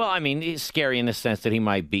presence. Well, I mean, he's scary in the sense that he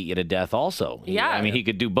might beat you to death also. Yeah. I mean, he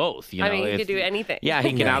could do both. You know, I mean, he could do anything. Yeah,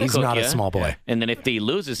 he can outcook He's not you. a small boy. And then if he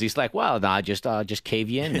loses, he's like, well, I'll just cave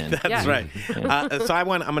you in. Then. That's right. So I'm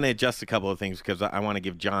going to adjust a couple of things because I want to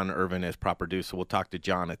give John Irvin as proper due. So we'll talk to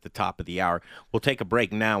John at the top of the hour. We'll take a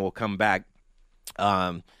break now. We'll come back.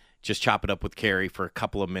 Just chop it up with Carrie for a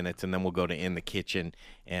couple of minutes, and then we'll go to In the Kitchen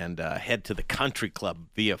and head to the country club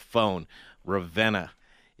via phone. Ravenna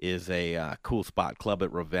is a cool spot, Club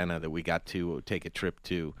at Ravenna, that we got to take a trip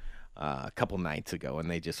to a couple nights ago, and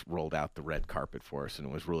they just rolled out the red carpet for us, and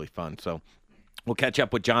it was really fun. So we'll catch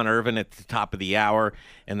up with John Irvin at the top of the hour,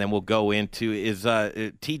 and then we'll go into, is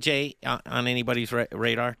TJ on anybody's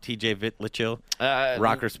radar? TJ Vitlichil,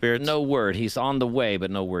 Rocker Spirits? No word. He's on the way, but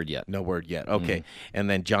no word yet. No word yet. Okay. And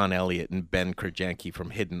then John Elliott and Ben Krajenke from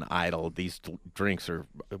Hidden Idol. These drinks are,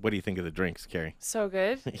 what do you think of the drinks, Carrie? So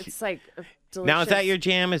good. It's like delicious. Now, is that your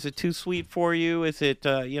jam? Is it too sweet for you? Is it,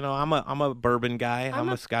 you know, I'm a bourbon guy. I'm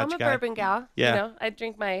a Scotch guy. I'm a bourbon gal. Yeah. You know, I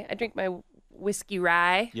drink my whiskey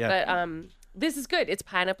rye. Yeah. But this is good. It's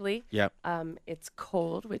pineapple-y. Yep. It's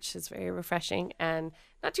cold, which is very refreshing, and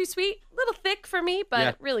not too sweet. A little thick for me,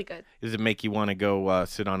 but really good. Does it make you want to go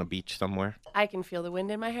sit on a beach somewhere? I can feel the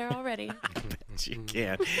wind in my hair already. You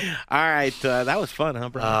can. All right, that was fun, huh,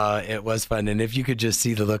 Brian? It was fun, and if you could just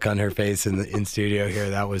see the look on her face in studio here,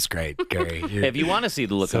 that was great, Gary. If you want to see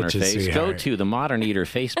the look on her face, go to the Modern Eater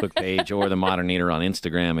Facebook page or the Modern Eater on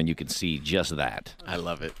Instagram, and you can see just that. I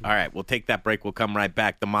love it. All right, we'll take that break. We'll come right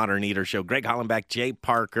back. The Modern Eater Show. Greg Hollenbeck, Jay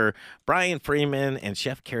Parker, Brian Freeman, and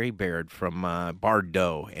Chef Carrie Baird from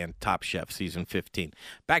Bardot and Top Chef Season 15.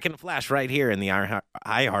 Back in the flash right here in the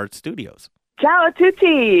iHeart Studios. Ciao a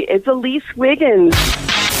tutti, it's Elise Wiggins.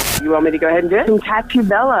 You want me to go ahead and do it? From Tattoo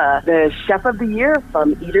Bella, the Chef of the Year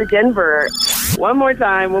from Eater Denver. One more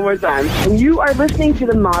time. And you are listening to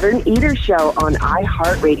the Modern Eater Show on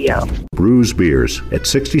iHeartRadio. Brews Beers at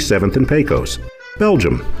 67th and Pecos.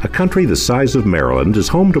 Belgium, a country the size of Maryland, is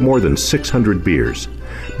home to more than 600 beers.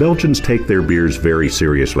 Belgians take their beers very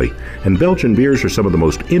seriously, and Belgian beers are some of the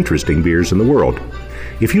most interesting beers in the world.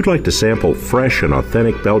 If you'd like to sample fresh and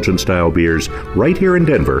authentic Belgian-style beers right here in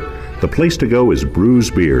Denver, the place to go is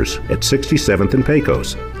Brews Beers at 67th and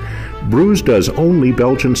Pecos. Brews does only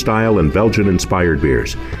Belgian-style and Belgian-inspired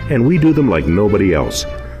beers, and we do them like nobody else.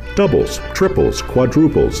 Doubles, triples,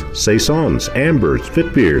 quadruples, saisons, ambers,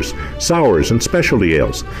 fit beers, sours, and specialty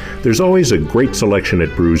ales. There's always a great selection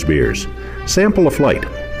at Brews Beers. Sample a flight,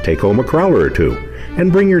 take home a crowler or two,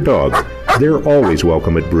 and bring your dog. They're always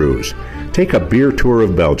welcome at Brews. Take a beer tour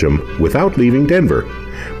of Belgium without leaving Denver.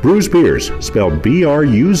 Brews Beers, spelled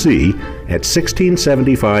B-R-U-Z, at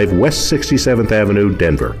 1675 West 67th Avenue,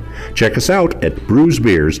 Denver. Check us out at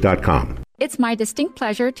brewsbeers.com. It's my distinct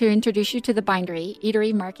pleasure to introduce you to the Bindery,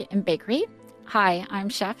 Eatery, Market, and Bakery. Hi, I'm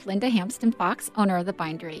Chef Linda Hampston Fox, owner of the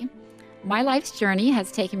Bindery. My life's journey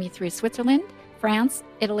has taken me through Switzerland, France,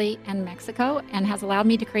 Italy, and Mexico, and has allowed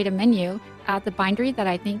me to create a menu at the Bindery that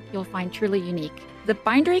I think you'll find truly unique. The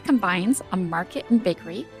Bindery combines a market and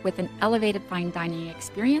bakery with an elevated fine dining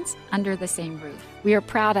experience under the same roof. We are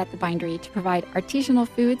proud at the Bindery to provide artisanal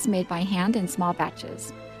foods made by hand in small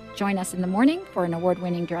batches. Join us in the morning for an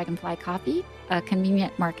award-winning Dragonfly coffee, a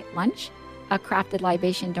convenient market lunch, a crafted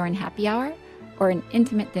libation during happy hour, or an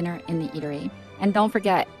intimate dinner in the eatery. And don't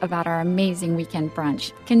forget about our amazing weekend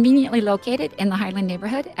brunch, conveniently located in the Highland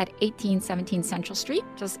neighborhood at 1817 Central Street.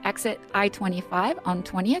 Just exit I-25 on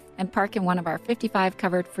 20th and park in one of our 55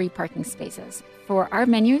 covered free parking spaces. For our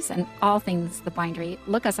menus and all things The Bindery,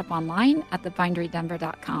 look us up online at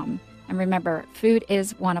thebinderydenver.com. And remember, food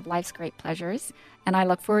is one of life's great pleasures, and I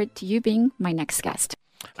look forward to you being my next guest.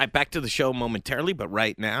 All right, back to the show momentarily, but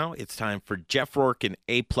right now it's time for Jeff Rourke and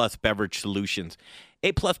A-Plus Beverage Solutions.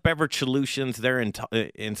 A-Plus Beverage Solutions, they're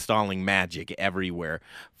installing magic everywhere.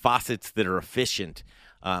 Faucets that are efficient.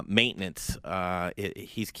 Maintenance,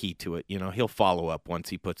 he's key to it. You know, he'll follow up once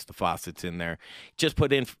he puts the faucets in there. Just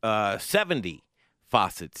put in 70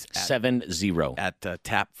 faucets. 70. At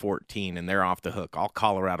Tap 14, and they're off the hook. All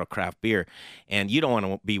Colorado craft beer. And you don't want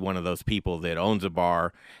to be one of those people that owns a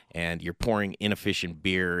bar and you're pouring inefficient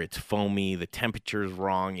beer. It's foamy. The temperature is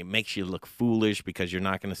wrong. It makes you look foolish because you're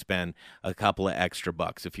not going to spend a couple of extra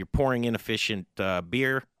bucks. If you're pouring inefficient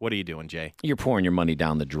beer, what are you doing, Jay? You're pouring your money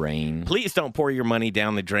down the drain. Please don't pour your money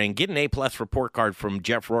down the drain. Get an A-Plus report card from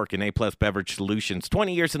Jeff Rourke and A-Plus Beverage Solutions.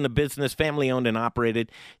 20 years in the business, family-owned and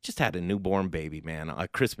operated. Just had a newborn baby, man, a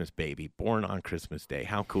Christmas baby, born on Christmas Day.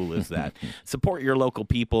 How cool is that? Support your local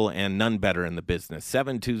people, and none better in the business.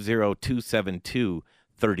 720-272-3809.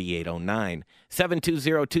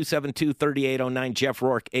 720-272-3809. Jeff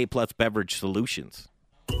Rourke, A-Plus Beverage Solutions.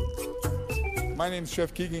 My name's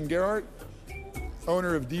Chef Keegan Gerhardt,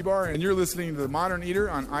 owner of D-Bar, and you're listening to The Modern Eater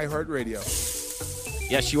on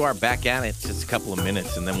iHeartRadio. Yes, you are back at it. Just a couple of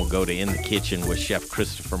minutes, and then we'll go to In the Kitchen with Chef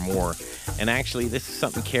Christopher Moore. And actually, this is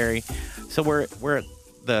something, Carrie. So we're at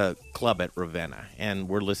the club at Ravenna, and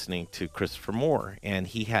we're listening to Christopher Moore, and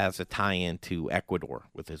he has a tie-in to Ecuador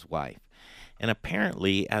with his wife. And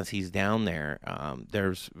apparently, as he's down there,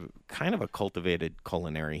 there's kind of a cultivated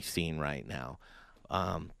culinary scene right now.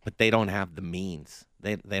 But they don't have the means.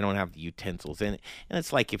 They don't have the utensils. And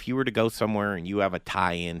it's like if you were to go somewhere and you have a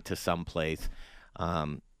tie-in to someplace,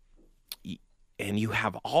 and you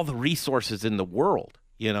have all the resources in the world,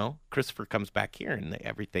 you know, Christopher comes back here and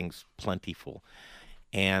everything's plentiful.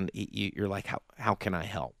 And you're like, how can I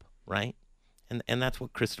help, right? And that's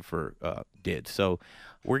what Christopher did. So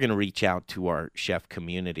we're going to reach out to our chef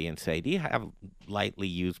community and say, do you have lightly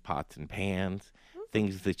used pots and pans,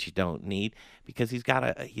 things that you don't need? Because he's got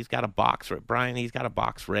a box, Brian. He's got a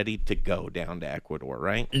box ready to go down to Ecuador,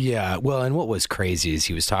 right? Yeah. Well, and what was crazy is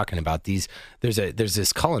he was talking about these. There's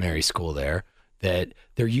this culinary school there that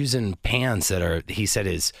they're using pans that are. He said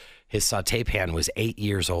his saute pan was 8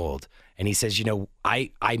 years old. And he says, you know,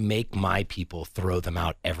 I make my people throw them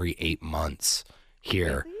out every 8 months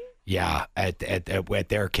here. Yeah, at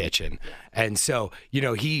their kitchen. And so,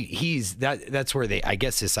 he's that's where I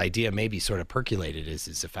guess this idea maybe sort of percolated is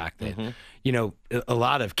the fact that, a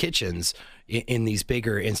lot of kitchens in these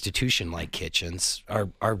bigger institution like kitchens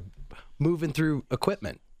are moving through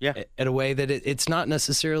equipment in a way that it's not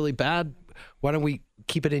necessarily bad. Why don't we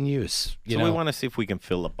keep it in use? We want to see if we can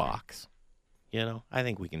fill a box. I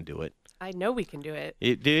think we can do it. I know we can do it.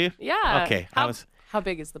 Do you? Yeah. Okay. How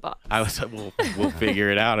big is the box? We'll figure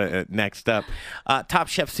it out next up. Top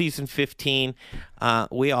Chef season 15.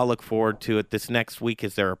 We all look forward to it. This next week,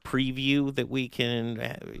 is there a preview that we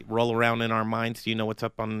can roll around in our minds? Do you know what's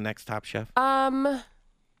up on the next Top Chef? Honestly,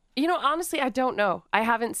 I don't know. I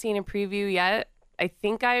haven't seen a preview yet. I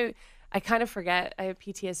think I kind of forget. I have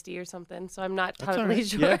PTSD or something, so I'm not totally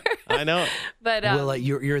sure. Yeah, I know. But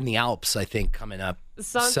you're in the Alps, I think, coming up.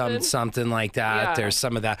 Something like that. Yeah. There's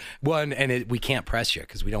some of that one, and we can't press you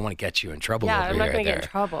because we don't want to get you in trouble. Yeah, over I'm not here going to there. get in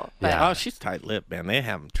trouble. But, Yeah. Oh, she's tight-lipped, man. They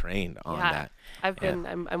haven't trained on that.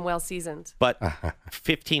 I'm well seasoned. But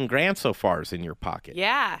 15 grand so far is in your pocket.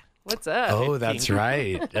 Yeah. What's up? Oh, that's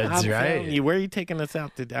right. That's right. Where are you taking us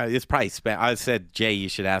out to? It's probably I said, Jay, you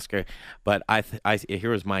should ask her. But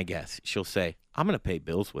here was my guess. She'll say, I'm going to pay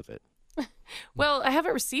bills with it. Well, I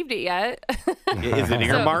haven't received it yet. Is it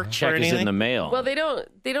earmarked check or anything? is in the mail? Well, they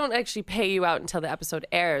don't actually pay you out until the episode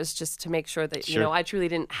airs, just to make sure that I truly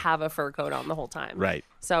didn't have a fur coat on the whole time. Right.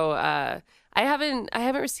 So I haven't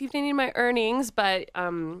received any of my earnings, but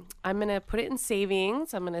I'm gonna put it in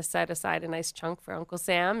savings. I'm gonna set aside a nice chunk for Uncle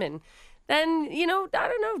Sam, and then I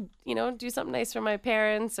don't know, do something nice for my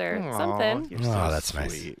parents or something. You're so that's sweet.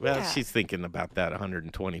 nice. Well, Yeah. she's thinking about that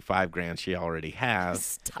 125 grand she already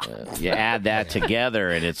has. You add that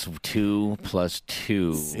together, and it's 2 +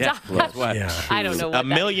 2. Yeah. Plus what? I don't know what $1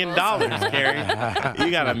 million, Carrie.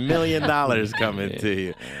 You got $1 million coming to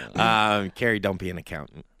you. Carrie, don't be an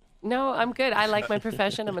accountant. No, I'm good. I like my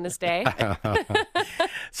profession. I'm gonna stay.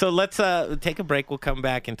 So let's take a break. We'll come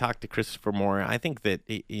back and talk to Christopher Moore. I think that,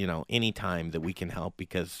 any time that we can help,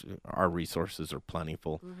 because our resources are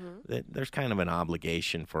plentiful, that there's kind of an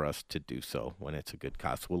obligation for us to do so when it's a good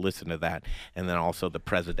cause. We'll listen to that. And then also the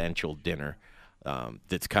presidential dinner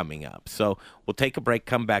that's coming up. So we'll take a break,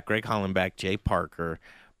 come back. Greg Hollenbach, Jay Parker,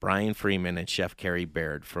 Brian Freeman, and Chef Carrie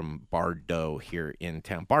Baird from Bardot here in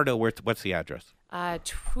town. Bardot, what's the address?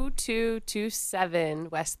 2227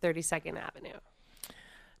 West 32nd Avenue.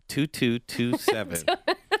 2227.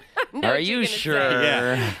 Are you sure?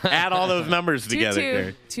 Yeah. Add all those numbers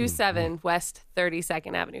together. 2227 West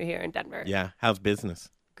 32nd Avenue here in Denver. Yeah. How's business?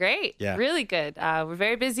 Great. Yeah. Really good. We're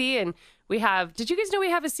very busy, and we have. Did you guys know we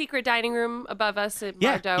have a secret dining room above us at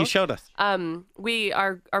Bardot? Yeah, you showed us.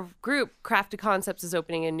 Our group Crafted Concepts is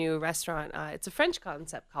opening a new restaurant. It's a French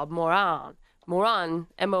concept called Morin, Morin.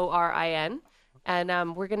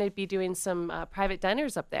 And we're going to be doing some private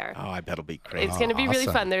dinners up there. Oh, I bet it'll be crazy. It's going to be really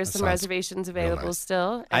awesome. fun. There's That some sounds reservations available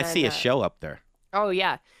still. I see a show up there. Oh,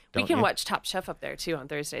 yeah. We Don't can you? watch Top Chef up there, too, on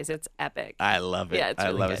Thursdays. It's epic. I love it. Yeah, it's I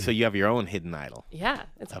really love good. it. So you have your own hidden idol. Yeah,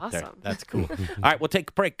 it's up awesome. there. That's cool. All right, we'll take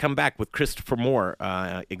a break. Come back with Christopher Moore,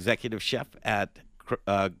 executive chef at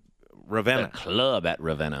Ravenna. The club at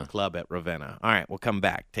Ravenna. Club at Ravenna. All right, we'll come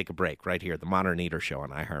back. Take a break right here. The Modern Eater Show on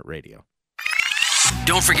iHeartRadio.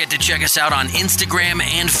 Don't forget to check us out on Instagram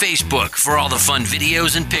and Facebook for all the fun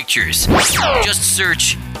videos and pictures. Just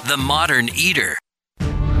search The Modern Eater.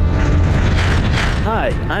 Hi,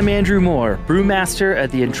 I'm Andrew Moore, brewmaster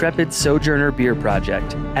at the Intrepid Sojourner Beer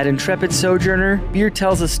Project. At Intrepid Sojourner, beer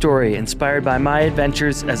tells a story inspired by my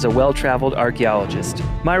adventures as a well-traveled archaeologist.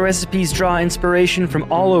 My recipes draw inspiration from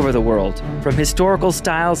all over the world, from historical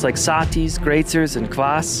styles like Satis, Greitzers, and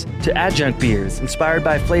Kvass, to adjunct beers inspired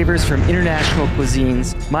by flavors from international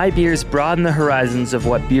cuisines. My beers broaden the horizons of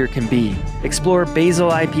what beer can be. Explore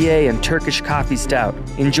Basil IPA and Turkish Coffee Stout.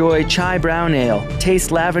 Enjoy Chai Brown Ale.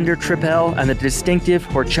 Taste Lavender Tripel and the distinctive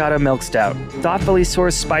Horchata Milk Stout. Thoughtfully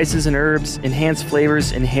sourced spices and herbs enhance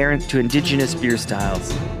flavors inherent to indigenous beer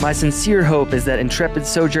styles. My sincere hope is that Intrepid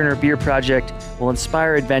Sojourner Beer Project will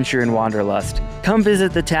inspire adventure and wanderlust. Come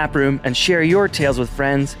visit the tap room and share your tales with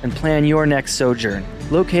friends and plan your next sojourn.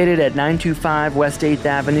 Located at 925 West 8th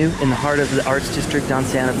Avenue in the heart of the Arts District on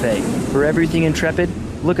Santa Fe. For everything Intrepid,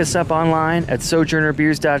 look us up online at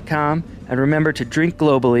sojournerbeers.com and remember to drink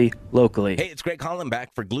globally, locally. Hey, it's Greg Hollenbach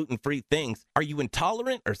for Gluten-Free Things. Are you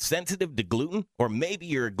intolerant or sensitive to gluten? Or maybe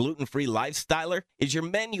you're a gluten-free lifestyler? Is your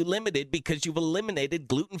menu limited because you've eliminated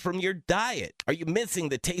gluten from your diet? Are you missing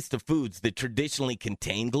the taste of foods that traditionally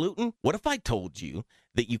contain gluten? What if I told you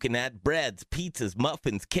that you can add breads, pizzas,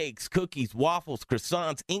 muffins, cakes, cookies, waffles,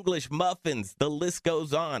 croissants, English muffins, the list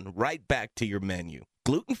goes on, right back to your menu?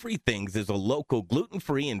 Gluten-Free Things is a local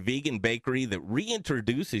gluten-free and vegan bakery that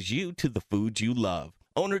reintroduces you to the foods you love.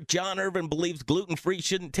 Owner John Irvin believes gluten-free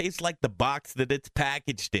shouldn't taste like the box that it's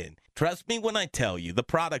packaged in. Trust me when I tell you, the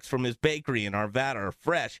products from his bakery in Arvada are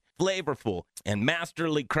fresh, flavorful, and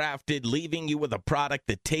masterly crafted, leaving you with a product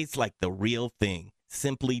that tastes like the real thing.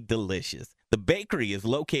 Simply delicious. The bakery is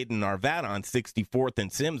located in Arvada on 64th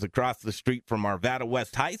and Sims across the street from Arvada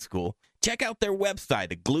West High School. Check out their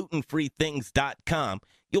website at glutenfreethings.com.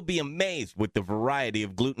 You'll be amazed with the variety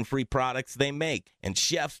of gluten-free products they make. And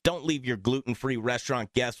chefs, don't leave your gluten-free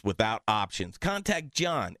restaurant guests without options. Contact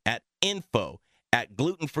John at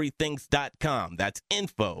info@glutenfreethings.com. That's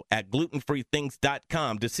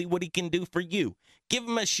info@glutenfreethings.com to see what he can do for you. Give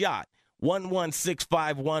him a shot.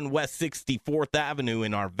 11651 West 64th Avenue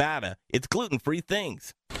in Arvada. It's Gluten-Free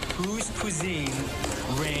Things. Whose cuisine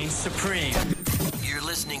reigns supreme? You're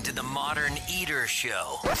listening to The Modern Eater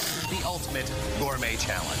Show, the ultimate gourmet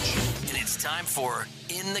challenge. And it's time for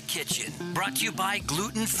In the Kitchen, brought to you by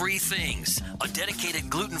Gluten-Free Things, a dedicated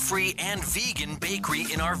gluten-free and vegan bakery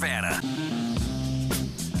in Arvada.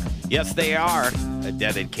 Yes, they are a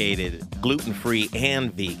dedicated gluten-free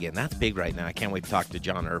and vegan. That's big right now. I can't wait to talk to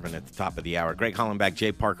John Irvin at the top of the hour. Greg Hollenbach,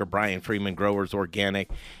 Jay Parker, Brian Freeman, Growers Organic.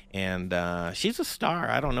 And she's a star.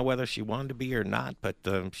 I don't know whether she wanted to be or not, but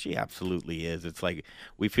she absolutely is. It's like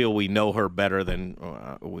we feel we know her better than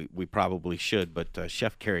we probably should. But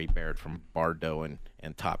Chef Carrie Baird from Bardo and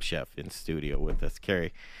Top Chef in studio with us.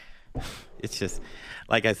 Carrie, it's just,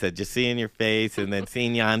 like I said, just seeing your face and then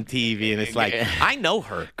seeing you on TV, and it's like, I know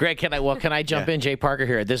her. Greg, can I jump in? Jay Parker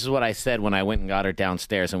here. This is what I said when I went and got her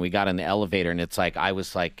downstairs, and we got in the elevator, and it's like, I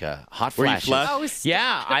was like, hot Were you flashes. flushed?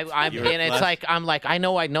 Yeah, and it's like, I'm like, I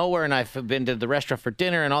know her, and I've been to the restaurant for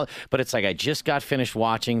dinner and all, but it's like, I just got finished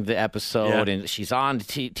watching the episode, and she's on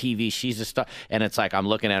TV, she's a star, and it's like, I'm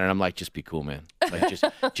looking at her, and I'm like, just be cool, man. Like,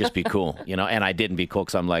 just be cool, you know? And I didn't be cool,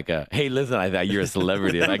 because I'm like, hey, listen, I thought you're a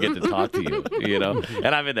celebrity, and I get to talk to you, you know?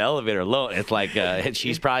 And I'm in the elevator alone. It's like,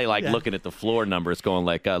 she's probably like looking at the floor numbers going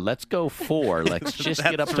like, let's go 4 . Let's just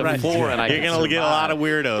get up to 4. And You're going to get a lot of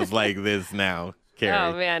weirdos like this now, Carrie.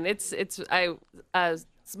 Oh, man. My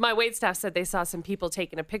waitstaff said they saw some people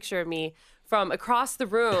taking a picture of me from across the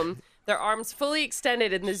room, their arms fully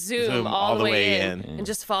extended in the Zoom all the way in, and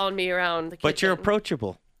just following me around the kitchen. But you're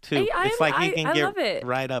approachable, too. It's like he can love get it.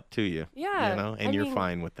 right up to you. Yeah. You know, and you're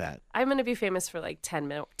fine with that. I'm going to be famous for like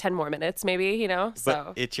 10 more minutes, maybe, you know? So.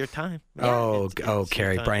 But it's your time. Yeah. It's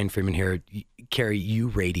Carrie, time. Brian Freeman here. Carrie, you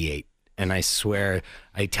radiate. And I swear,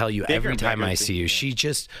 I tell you every time I see you,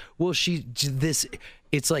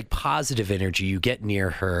 it's like positive energy. You get near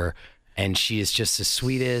her, and she is just the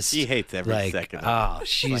sweetest. She hates every second. Oh,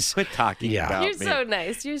 she's quit talking about You're me. so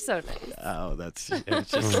nice. You're so nice. Oh, it's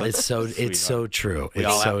so true.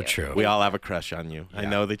 It's so true. We all have a crush on you. Yeah. I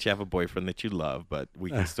know that you have a boyfriend that you love, but we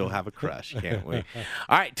can still have a crush, can't we?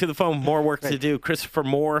 All right, to the phone. More work to do. Christopher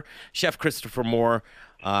Moore, Chef Christopher Moore.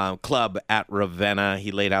 Club at Ravenna.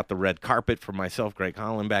 He laid out the red carpet for myself, Greg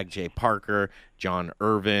Hollenbach, Jay Parker, John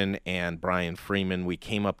Irvin, and Brian Freeman. We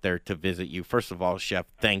came up there to visit you. First of all, Chef,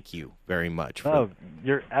 thank you very much.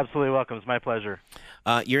 You're absolutely welcome. It's my pleasure.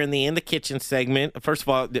 You're in the kitchen segment. First of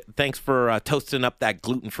all, thanks for toasting up that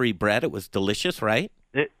gluten-free bread. It was delicious, right?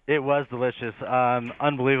 It was delicious.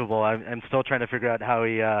 Unbelievable. I'm still trying to figure out how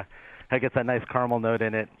he gets that nice caramel note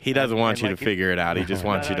in it. He doesn't want you to figure it out. He just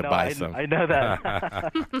wants you to buy some. I know that.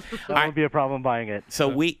 That won't be a problem buying it. So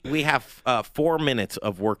we have 4 minutes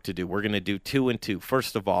of work to do. We're going to do 2 and 2.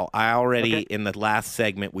 First of all, in the last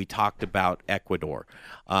segment, we talked about Ecuador.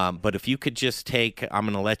 But if you could just I'm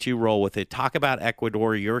going to let you roll with it. Talk about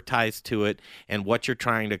Ecuador, your ties to it, and what you're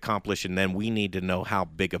trying to accomplish. And then we need to know how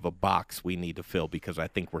big of a box we need to fill, because I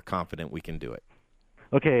think we're confident we can do it.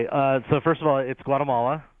 Okay. So first of all, it's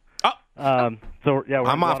Guatemala. I'm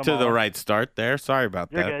off to the right start there. Sorry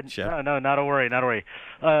about You're that, good. Chef. No, not a worry.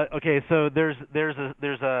 Okay, so there's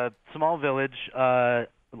a small village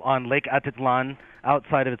on Lake Atitlan.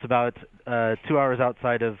 Outside of it's about 2 hours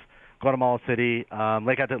outside of Guatemala City.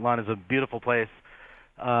 Lake Atitlan is a beautiful place,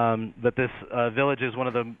 but this village is one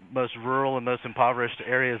of the most rural and most impoverished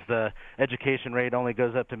areas. The education rate only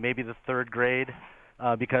goes up to maybe the 3rd grade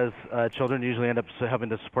because children usually end up having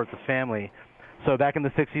to support the family. So back in the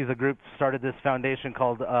 60s, a group started this foundation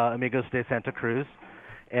called Amigos de Santa Cruz,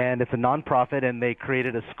 and it's a nonprofit, and they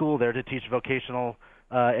created a school there to teach vocational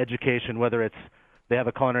education, whether it's they have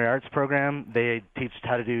a culinary arts program, they teach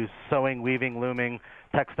how to do sewing, weaving, looming,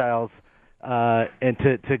 textiles, and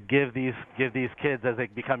to give these kids, as they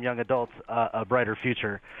become young adults, a brighter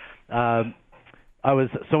future. I was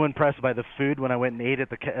so impressed by the food when I went and ate at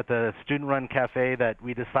the student-run cafe that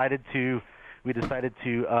we decided to we decided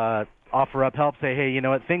to offer up help. Say, hey, you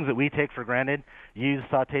know what? Things that we take for granted, use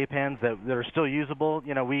saute pans that are still usable.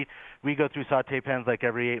 You know, we go through saute pans like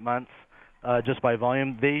every 8 months just by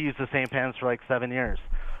volume. They use the same pans for like 7 years.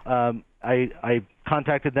 I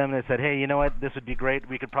contacted them and they said, hey, you know what? This would be great.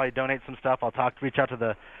 We could probably donate some stuff. I'll reach out to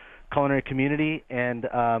the culinary community and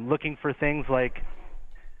looking for things like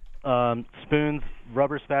spoons,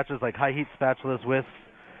 rubber spatulas, like high heat spatulas, whisks,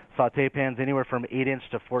 saute pans, anywhere from 8-inch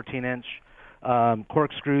to 14-inch,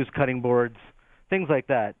 corkscrews, cutting boards, things like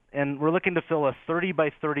that. And we're looking to fill a 30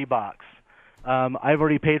 by 30 box. I've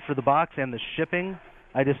already paid for the box and the shipping.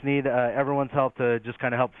 I just need everyone's help to just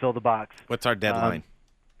kind of help fill the box. What's our deadline?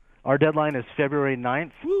 Our deadline is February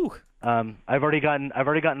 9th. Woo. I've already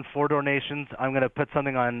gotten 4 donations. I'm going to put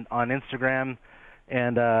something on Instagram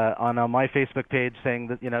and on my Facebook page saying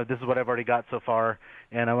that, you know, this is what I've already got so far,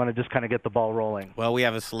 and I want to just kind of get the ball rolling. Well, we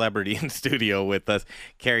have a celebrity in studio with us.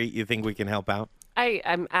 Carrie, you think we can help out?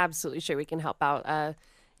 I'm absolutely sure we can help out.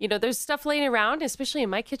 You know, there's stuff laying around, especially in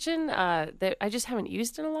my kitchen, that I just haven't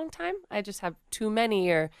used in a long time. I just have too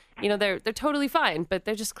many, or, you know, they're totally fine, but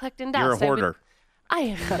they're just collecting dust. You're a hoarder. I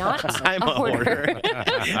am not I'm a hoarder.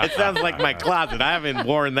 It sounds like my closet. I haven't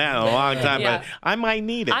worn that in a long time, Yeah. but I might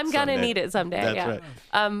need it I'm going to need it someday. That's yeah. right.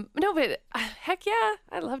 No, but heck yeah,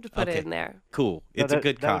 I'd love to put it in there. Cool. It's So a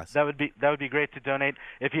good cause. That would be great to donate.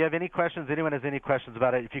 If you have any questions, anyone has any questions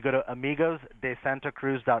about it, if you go to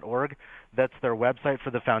amigosdesantacruz.org, that's their website for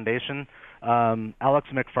the foundation. Alex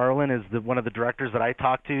McFarland is one of the directors that I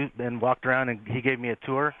talked to and walked around, and he gave me a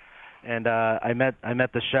tour. And I met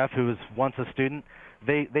the chef who was once a student.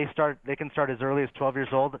 They can start as early as 12 years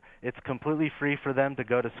old. It's completely free for them to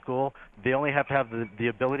go to school. They only have to have the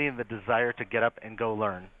ability and the desire to get up and go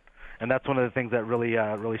learn. And that's one of the things that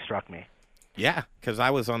really struck me. Yeah, because I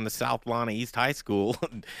was on the South Lawn of East High School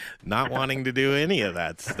not wanting to do any of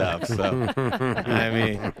that stuff. So, I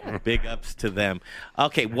mean, big ups to them.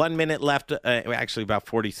 Okay, 1 minute left, actually about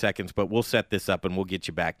 40 seconds, but we'll set this up and we'll get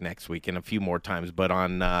you back next week and a few more times. But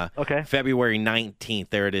on February 19th,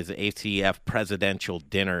 there it is, ACF Presidential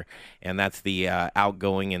Dinner, and that's the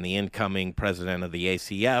outgoing and the incoming president of the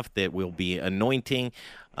ACF that will be anointing.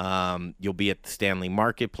 You'll be at the Stanley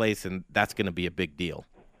Marketplace, and that's going to be a big deal.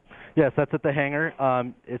 Yes, that's at the hangar.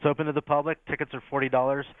 It's open to the public. Tickets are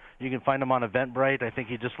 $40. You can find them on Eventbrite. I think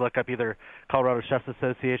you just look up either Colorado Chefs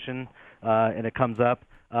Association, and it comes up.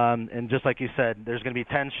 And just like you said, there's going to be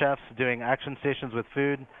 10 chefs doing action stations with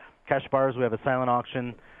food, cash bars. We have a silent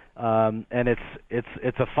auction, and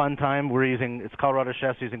it's a fun time. It's Colorado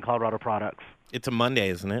chefs using Colorado products. It's a Monday,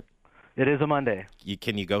 isn't it? It is a Monday.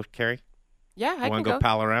 Can you go, Carrie? Yeah, I can go.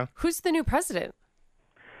 Pal around? Who's the new president?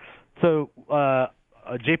 So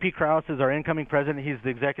J.P. Krause is our incoming president. He's the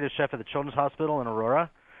executive chef at the Children's Hospital in Aurora,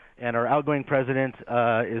 and our outgoing president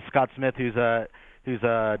is Scott Smith, who's a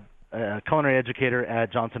culinary educator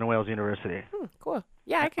at Johnson & Wales University. Cool.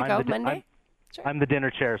 Yeah, I could go Monday. I'm the dinner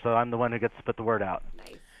chair, so I'm the one who gets to put the word out.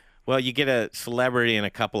 Nice. Well, you get a celebrity and a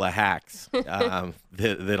couple of hacks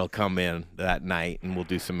that'll come in that night, and we'll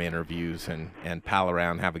do some interviews and pal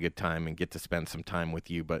around, have a good time, and get to spend some time with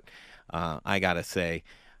you. But I got to say,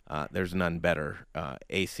 there's none better.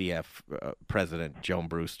 ACF President Joan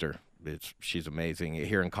Brewster. She's amazing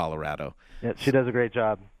here in Colorado. Yeah, she does a great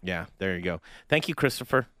job. Yeah, there you go. Thank you,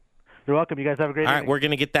 Christopher. You're welcome. You guys have a great All right, evening. we're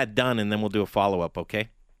going to get that done, and then we'll do a follow-up, okay?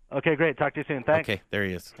 Okay, great. Talk to you soon. Thanks. Okay, there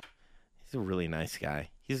he is. He's a really nice guy.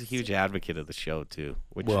 He's a huge advocate of the show, too.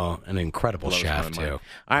 An incredible blows chef, my mind. too. All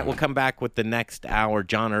right, we'll come back with the next hour,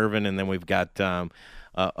 John Irvin, and then we've got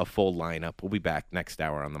a full lineup. We'll be back next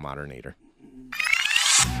hour on The Modern Eater.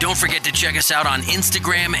 Don't forget to check us out on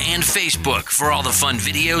Instagram and Facebook for all the fun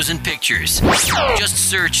videos and pictures. Just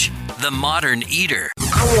search The Modern Eater.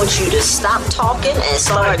 I want you to stop talking and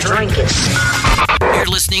start drinking. You're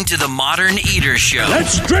listening to The Modern Eater Show.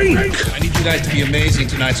 Let's drink! I need you guys to be amazing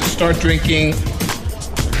tonight, so start drinking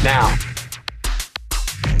now.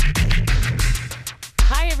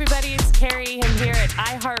 Hi, everybody. It's Carrie. I'm here at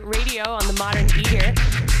iHeartRadio on The Modern Eater.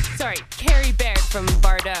 Sorry, Carrie Baird from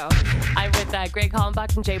Bardot. I'm with Greg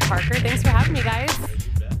Hollenbach and Jay Parker. Thanks for having me, guys.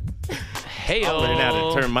 Hey, I'll learn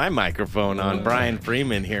how to turn my microphone on. Brian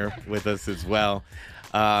Freeman here with us as well.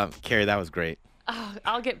 Carrie, that was great. Oh,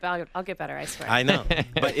 I'll get better, I swear. I know,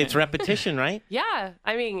 but it's repetition, right? Yeah,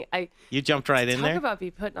 I mean, You jumped right in there. Talk about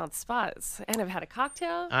be putting on spots. And I've had a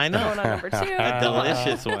cocktail. I know. Going on number 2. A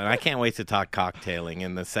delicious one. I can't wait to talk cocktailing.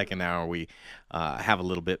 In the second hour, we have a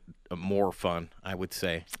little bit more fun, I would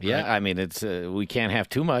say. Yeah, right? I mean, it's we can't have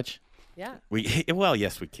too much. Yeah.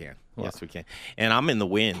 Yes, we can. Yes, we can. And I'm in the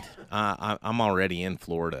wind. I'm already in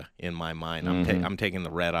Florida in my mind. I'm taking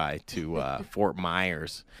the red eye to Fort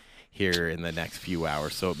Myers here in the next few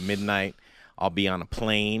hours. So at midnight, I'll be on a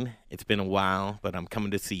plane. It's been a while, but I'm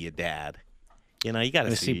coming to see you, Dad. You know, you got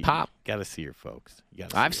to see Pop. Got to see your folks.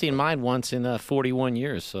 I've seen mine once in 41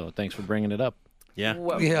 years, so thanks for bringing it up.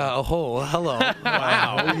 Yeah. Yeah. Oh, hello.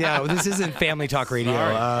 Wow. Yeah. This isn't Family Talk Radio.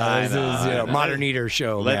 This is Modern Eater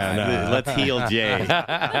show. Let's heal Jay.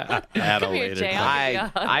 I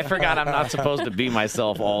forgot I'm not supposed to be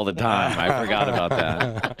myself all the time. I forgot about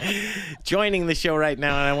that. Joining the show right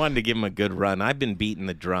now, and I wanted to give him a good run. I've been beating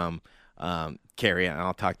the drum, Carrie, and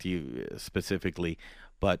I'll talk to you specifically.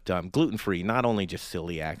 But gluten-free, not only just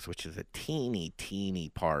celiacs, which is a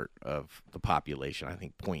teeny part of the population, I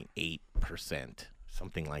think 0.8%,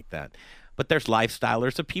 something like that. But there's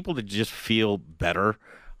lifestylers, of people that just feel better.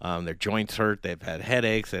 Their joints hurt, they've had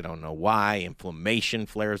headaches, they don't know why, inflammation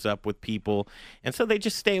flares up with people, and so they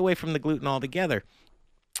just stay away from the gluten altogether.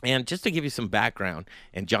 And just to give you some background,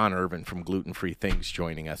 and John Irvin from Gluten Free Things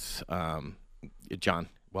joining us. John,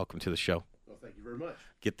 welcome to the show. Well, thank you very much.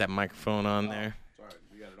 Get that microphone on there.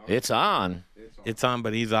 It's on. It's on,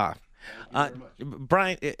 but he's off.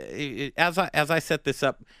 Brian, as I set this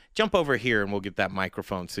up, jump over here and we'll get that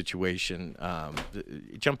microphone situation.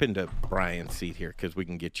 Jump into Brian's seat here because we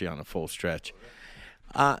can get you on a full stretch.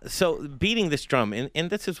 So beating this drum, and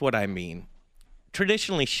this is what I mean.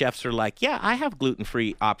 Traditionally, chefs are like, yeah, I have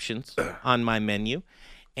gluten-free options on my menu,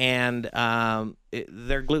 and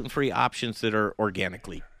they're gluten-free options that are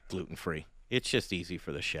organically gluten-free. It's just easy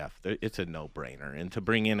for the chef. It's a no-brainer. And to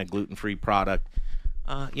bring in a gluten-free product,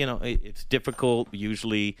 it's difficult.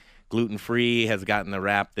 Usually gluten-free has gotten the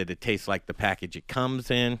rap that it tastes like the package it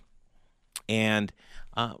comes in, and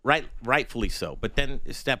rightfully so. But then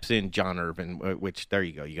steps in John Irvin, which, there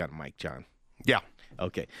you go. You got a mic, John. Yeah.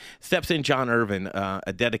 Okay. Steps in John Irvin,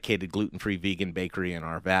 a dedicated gluten-free vegan bakery in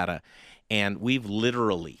Arvada, and we've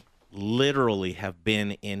literally have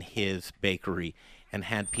been in his bakery and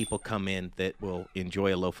had people come in that will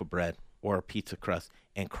enjoy a loaf of bread or a pizza crust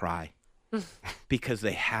and cry because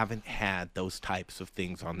they haven't had those types of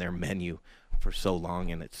things on their menu for so long,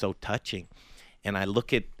 and it's so touching. And I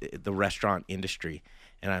look at the restaurant industry,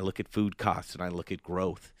 and I look at food costs, and I look at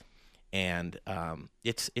growth, and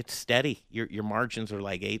it's steady. Your margins are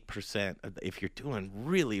like 8%. If you're doing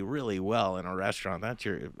really, really well in a restaurant, that's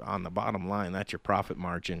on the bottom line, that's your profit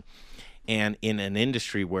margin. And in an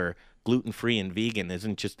industry where gluten-free and vegan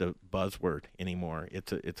isn't just a buzzword anymore.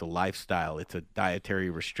 It's a lifestyle. It's a dietary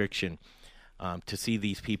restriction. To see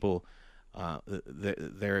these people,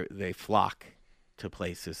 they flock to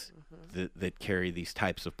places that carry these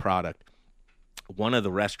types of product. One of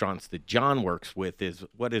the restaurants that John works with is,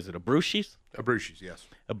 what is it, Abrucci's? Abrucci's, yes.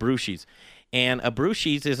 Abrucci's. And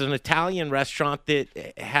Abrucci's is an Italian restaurant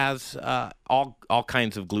that has all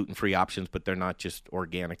kinds of gluten-free options, but they're not just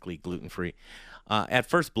organically gluten-free. At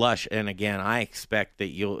first blush, and again, I expect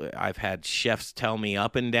that I've had chefs tell me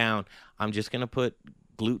up and down, I'm just going to put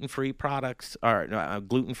gluten-free products or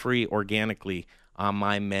gluten-free organically on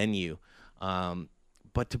my menu.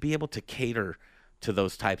 But to be able to cater to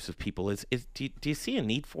those types of people, do you see a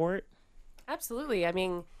need for it? Absolutely. I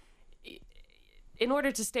mean, in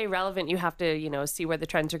order to stay relevant, you have to, see where the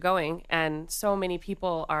trends are going. And so many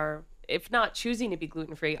people are, if not choosing to be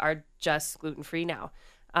gluten-free, are just gluten-free now.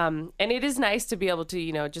 And it is nice to be able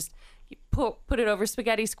to, just put it over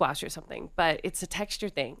spaghetti squash or something, but it's a texture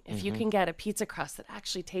thing. If you can get a pizza crust that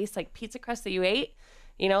actually tastes like pizza crust that you ate,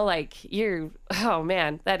 oh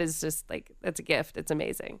man, that is just that's a gift. It's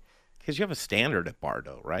amazing. Because you have a standard at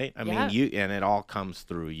Bardo, right? I mean, and it all comes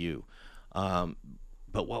through you.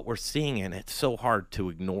 But what we're seeing, and it's so hard to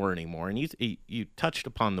ignore anymore, and you touched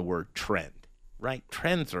upon the word trend, right?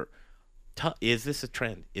 Trends are, is this a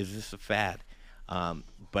trend? Is this a fad?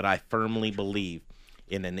 But I firmly believe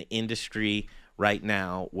in an industry right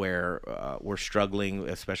now where we're struggling,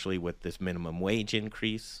 especially with this minimum wage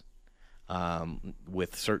increase,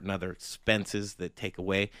 with certain other expenses that take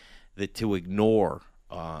away, that to ignore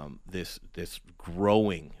this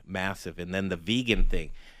growing massive, and then the vegan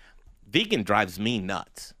thing. Vegan drives me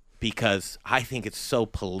nuts because I think it's so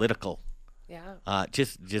political. Yeah.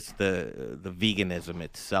 Just the veganism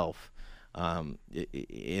itself.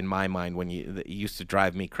 In my mind, it used to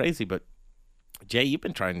drive me crazy, but Jay, you've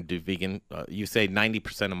been trying to do vegan. You say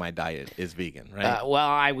 90% of my diet is vegan, right? Well,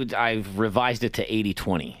 I've revised it to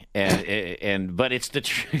 80-20, but it's the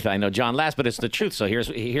truth. I know John laughs, but it's the truth. So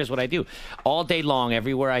here's what I do. All day long,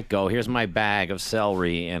 everywhere I go, here's my bag of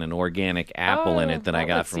celery and an organic apple in it that I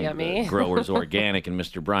got from Growers Organic and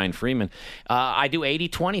Mr. Brian Freeman. I do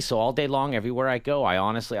 80-20, so all day long, everywhere I go,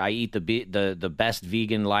 I eat the best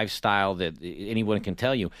vegan lifestyle that anyone can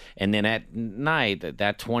tell you. And then at night,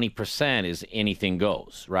 that 20% is any anything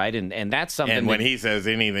goes, right? And that's something. And when that, he says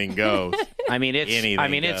anything goes, I mean, it's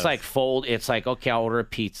goes. like It's like, okay, I'll order a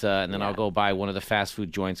pizza, and then I'll go buy one of the fast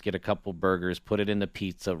food joints, get a couple burgers, put it in the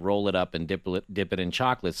pizza, roll it up, and dip it in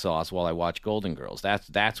chocolate sauce while I watch Golden Girls.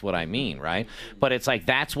 That's what I mean, right? But it's like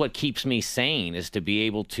that's what keeps me sane, is to be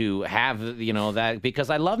able to have that, because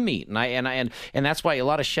I love meat, and that's why a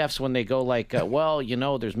lot of chefs, when they go like,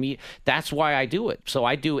 there's meat. That's why I do it. So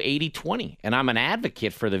I do 80-20, and I'm an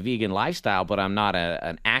advocate for the vegan lifestyle, but I'm not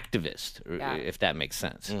an activist, if that makes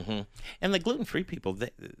sense. Mm-hmm. And the gluten-free people,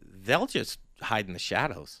 they'll just hide in the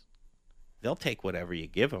shadows. They'll take whatever you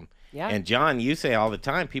give them. Yeah. And John, you say all the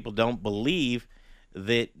time, people don't believe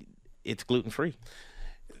that it's gluten-free.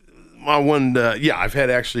 My one, I've had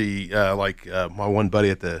actually, my one buddy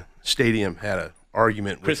at the stadium had an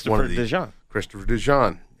argument with Christopher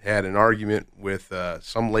DeJean had an argument with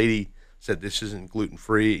some lady, said this isn't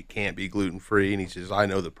gluten-free, it can't be gluten-free, and he says, I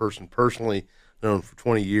know the person personally, known him for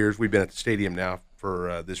 20 years. We've been at the stadium now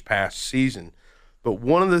for this past season. But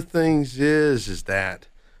one of the things is that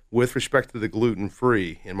with respect to the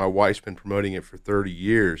gluten-free, and my wife's been promoting it for 30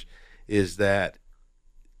 years, is that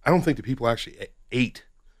I don't think the people actually ate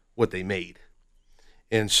what they made.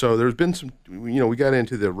 And so there's been some, we got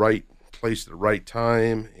into the right place at the right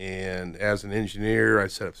time, and as an engineer, I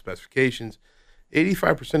set up specifications.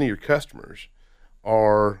 85% of your customers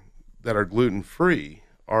that are gluten-free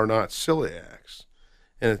are not celiacs.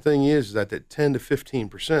 And the thing is that 10 to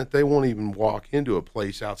 15%, they won't even walk into a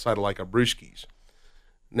place outside of like a Brewski's.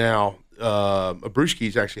 Now, a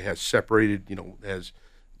Brewski's actually has separated, has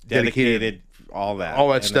dedicated all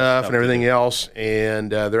that stuff and everything else,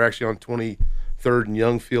 and they're actually on 23rd and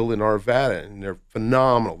Youngfield in Arvada, and they're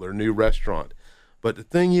phenomenal. They're a new restaurant. But the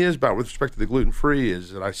thing is about with respect to the gluten-free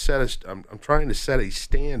is that I'm trying to set a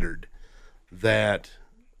standard that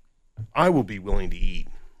I will be willing to eat.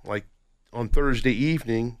 Like on Thursday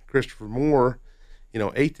evening, Christopher Moore,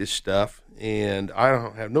 ate this stuff, and I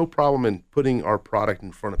don't have no problem in putting our product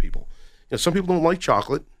in front of people. Some people don't like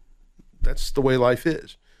chocolate. That's the way life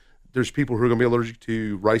is. There's people who are going to be allergic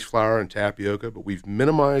to rice flour and tapioca, but we've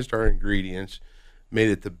minimized our ingredients, made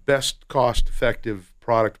it the best cost-effective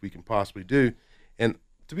product we can possibly do. And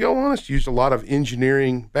to be all honest, used a lot of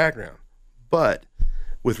engineering background. But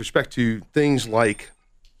with respect to things like,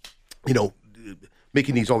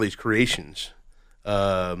 making all these creations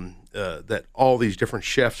that all these different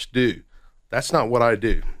chefs do, that's not what I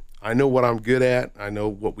do. I know what I'm good at. I know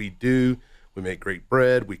what we do. We make great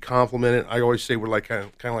bread. We complement it. I always say we're like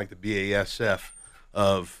kind of like the BASF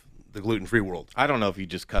of the gluten-free world. I don't know if you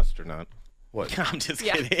just cussed or not. What? I'm just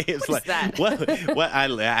kidding. It's like that? what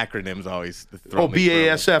acronyms always throw me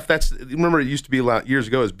BASF. Remember it used to be years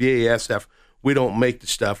ago as BASF. We don't make the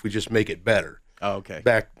stuff. We just make it better. Oh, okay.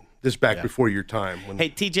 Back before your time. Hey,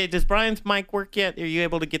 TJ, does Brian's mic work yet? Are you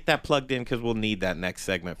able to get that plugged in? Because we'll need that next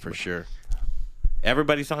segment for sure.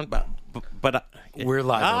 Everybody's on, but we're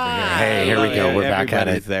live over here. Hey, here we go. We're back at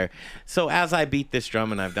it. There. So as I beat this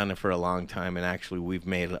drum, and I've done it for a long time, and actually we've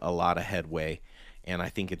made a lot of headway. And I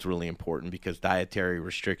think it's really important because dietary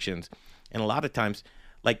restrictions, and a lot of times,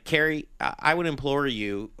 like Carrie, I would implore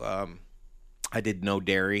you. I did no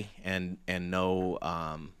dairy and no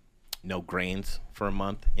grains for a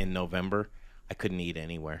month in November. I couldn't eat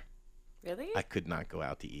anywhere. Really? I could not go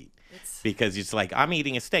out to eat because it's like I'm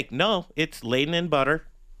eating a steak. No, it's laden in butter.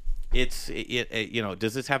 Does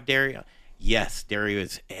this have dairy? Yes, dairy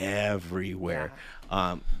is everywhere.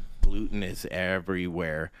 Yeah. Gluten is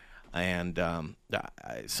everywhere. And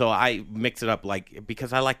so I mix it up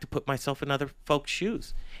because I like to put myself in other folks'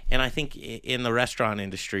 shoes. And I think in the restaurant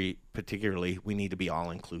industry particularly, we need to be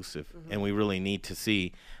all-inclusive. Mm-hmm. And we really need to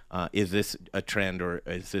see, is this a trend or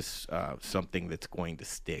is this something that's going to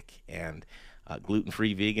stick? And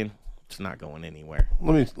gluten-free vegan, it's not going anywhere.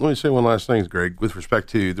 Let me say one last thing, Greg, with respect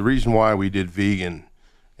to the reason why we did vegan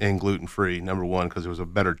and gluten-free. Number one, because it was a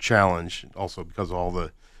better challenge. Also because of all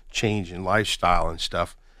the change in lifestyle and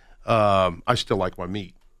stuff. I still like my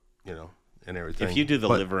meat, and everything. If you do the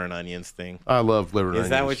liver and onions thing. I love liver and onions. Is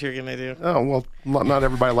that what you're going to do? Oh, well, not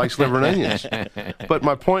everybody likes liver and onions. But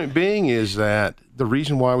my point being is that the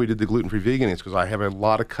reason why we did the gluten-free vegan is because I have a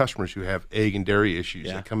lot of customers who have egg and dairy issues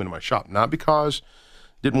that come into my shop. Not because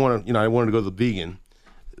I wanted to go to the vegan.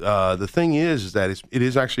 The thing is that it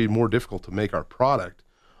is actually more difficult to make our product,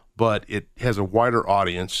 but it has a wider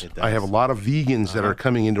audience. I have a lot of vegans that are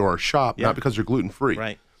coming into our shop, not because they're gluten-free.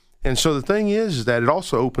 Right. And so the thing is that it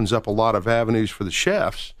also opens up a lot of avenues for the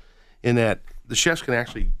chefs in that the chefs can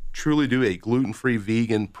actually truly do a gluten-free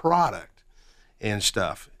vegan product and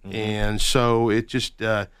stuff. Mm-hmm. And so it just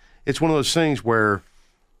it's one of those things where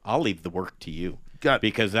I'll leave the work to you.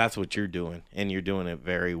 because that's what you're doing, and you're doing it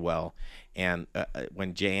very well. And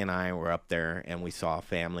when Jay and I were up there and we saw a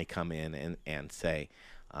family come in and say,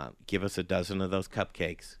 give us a dozen of those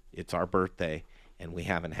cupcakes. It's our birthday, and we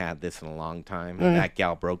haven't had this in a long time. And that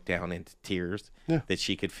gal broke down into tears that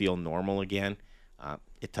she could feel normal again.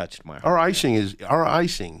 It touched my heart. Our icing is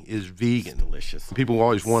vegan. It's delicious. People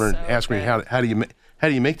always wonder, ask me how do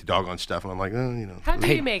you make the doggone stuff, and I'm like, How do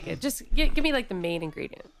you make it? Just give me like the main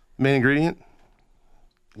ingredient. Main ingredient,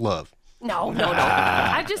 love. No.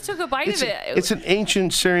 I just took a bite of it. It's an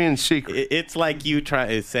ancient Syrian secret. It's like you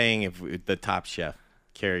saying if the Top Chef,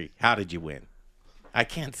 Carrie, how did you win? I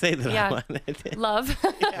can't say that I won it. Love.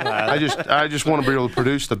 I just want to be able to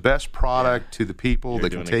produce the best product to the people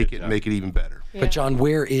that can take it and make it even better. Yeah. But John,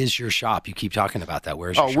 where is your shop? You keep talking about that.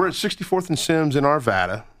 Where's your shop? We're at 64th and Sims in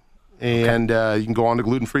Arvada. And you can go on to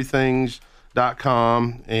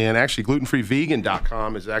glutenfreethings.com. And actually,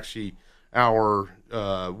 glutenfreevegan.com is actually our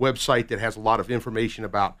website that has a lot of information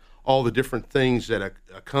about all the different things that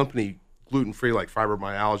accompany gluten-free, like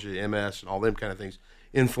fibromyalgia, MS, and all them kind of things,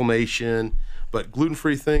 inflammation. But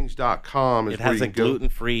glutenfreethings.com is where you can go. It has a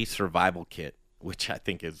gluten-free survival kit, which I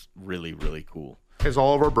think is really, really cool. It has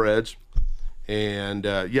all of our breads. And,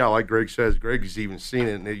 like Greg says, Greg has even seen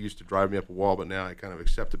it, and it used to drive me up a wall, but now I kind of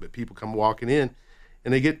accept it. But people come walking in,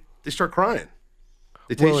 and they start crying.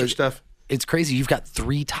 They taste your stuff. It's crazy. You've got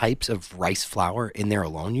 3 types of rice flour in there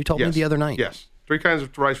alone. You told me the other night. Yes. 3 kinds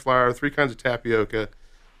of rice flour, 3 kinds of tapioca.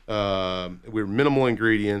 We're minimal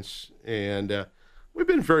ingredients, and we've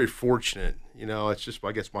been very fortunate. It's just,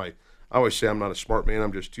 I guess I always say I'm not a smart man.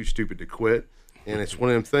 I'm just too stupid to quit. And it's one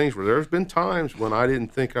of them things where there's been times when I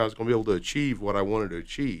didn't think I was going to be able to achieve what I wanted to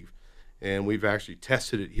achieve. And we've actually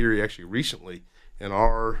tested it here recently. And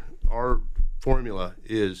our formula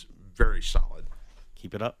is very solid.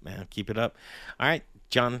 Keep it up, man. Keep it up. All right,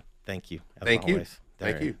 John, thank you. Thank you.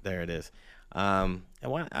 Thank you. There it is. I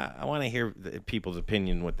want to hear people's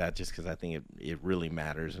opinion with that, just because I think it really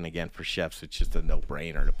matters. And again, for chefs, it's just a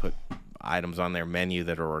no-brainer to put items on their menu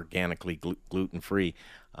that are organically gluten-free.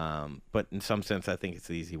 But in some sense, I think it's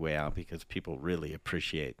the easy way out, because people really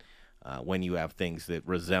appreciate when you have things that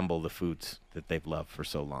resemble the foods that they've loved for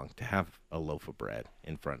so long. To have a loaf of bread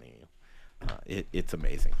in front of you, it's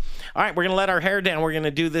amazing. All right, we're going to let our hair down. We're going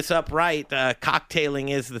to do this upright.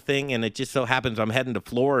 Cocktailing is the thing, and it just so happens I'm heading to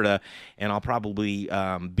Florida, and I'll probably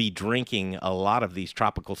be drinking a lot of these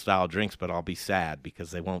tropical-style drinks, but I'll be sad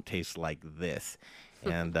because they won't taste like this.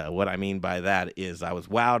 And what I mean by that is I was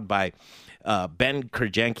wowed by Ben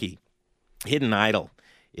Krajewski, Hidden Idol.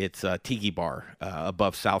 It's a tiki bar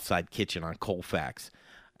above Southside Kitchen on Colfax.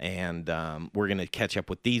 And we're going to catch up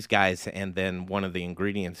with these guys. And then one of the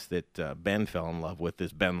ingredients that Ben fell in love with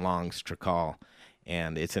is Ben Long's Tricol.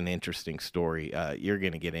 And it's an interesting story. You're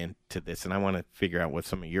going to get into this. And I want to figure out what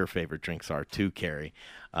some of your favorite drinks are too, Carrie.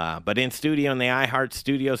 But in studio in the iHeart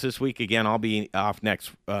Studios this week, again, I'll be off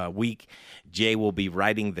next week. Jay will be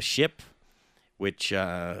riding the ship, which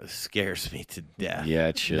scares me to death. Yeah,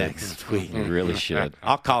 it should. Next week. It really should.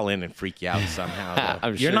 I'll call in and freak you out somehow.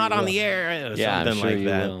 I'm You're sure not you on will. the air. Yeah, something I'm sure like you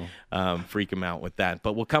that. will. Freak him out with that.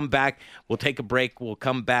 But we'll come back. We'll take a break. We'll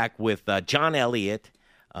come back with John Elliott,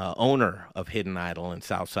 owner of Hidden Idol and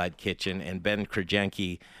Southside Kitchen, and Ben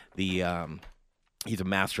Krajewski, he's a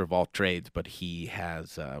master of all trades, but he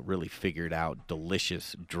has really figured out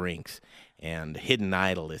delicious drinks. And Hidden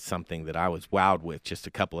Idol is something that I was wowed with just a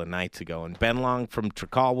couple of nights ago. And Ben Long from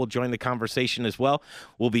Tricol will join the conversation as well.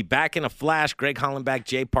 We'll be back in a flash. Greg Hollenbach,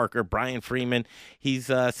 Jay Parker, Brian Freeman. He's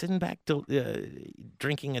sitting back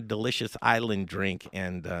drinking a delicious island drink.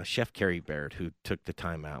 And Chef Carrie Baird, who took the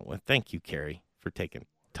time out. Well, thank you, Carrie, for taking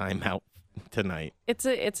time out tonight.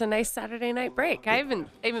 It's a nice Saturday night break. I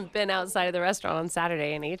haven't been outside of the restaurant on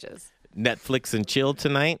Saturday in ages. Netflix and chill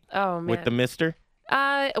tonight. Oh man, with the Mister.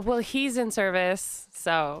 Well, he's in service,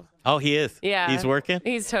 so. Oh, he is. Yeah, he's working.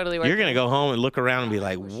 He's totally working. You're gonna go home and look around and be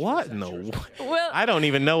like, "What in the? Well, I don't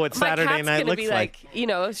even know what Saturday night looks like."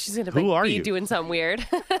 She's gonna be doing something weird.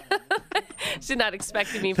 She's not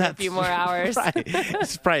expecting me for a few more hours. Right.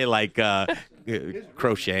 It's probably like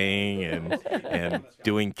crocheting and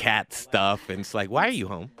doing cat stuff, and it's like, why are you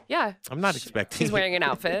home? Yeah, I'm not expecting. She's wearing an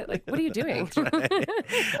outfit. Like, what are you doing? Right.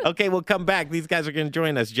 Okay, we'll come back. These guys are going to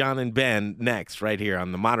join us, John and Ben, next right here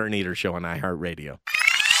on the Modern Eater Show on iHeartRadio.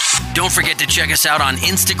 Don't forget to check us out on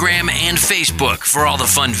Instagram and Facebook for all the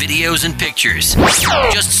fun videos and pictures.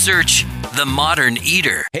 Just search The Modern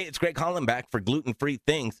Eater. Hey, it's Greg Hollenbach for Gluten Free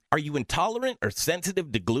Things. Are you intolerant or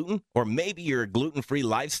sensitive to gluten? Or maybe you're a gluten-free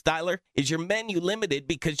lifestyler? Is your menu limited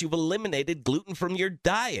because you've eliminated gluten from your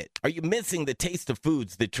diet? Are you missing the taste of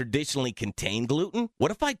foods that traditionally contain gluten?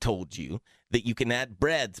 What if I told you that you can add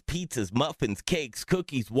breads, pizzas, muffins, cakes,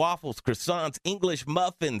 cookies, waffles, croissants, English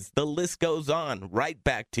muffins. The list goes on, right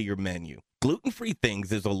back to your menu. Gluten-Free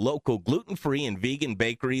Things is a local gluten-free and vegan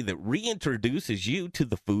bakery that reintroduces you to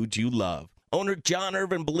the foods you love. Owner John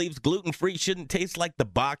Irvin believes gluten-free shouldn't taste like the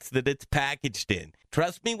box that it's packaged in.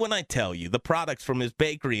 Trust me when I tell you, the products from his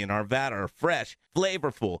bakery in Arvada are fresh,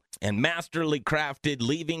 flavorful, and masterly crafted,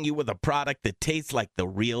 leaving you with a product that tastes like the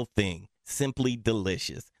real thing. Simply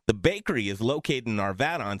delicious. The bakery is located in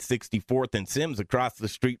Arvada on 64th and Sims across the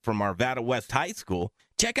street from Arvada West High School.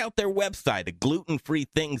 Check out their website at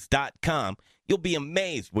glutenfreethings.com. You'll be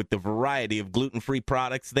amazed with the variety of gluten-free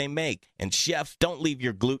products they make. And chefs, don't leave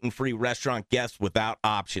your gluten-free restaurant guests without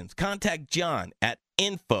options. Contact John at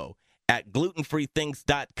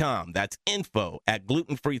info@glutenfreethings.com. That's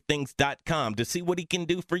info@glutenfreethings.com to see what he can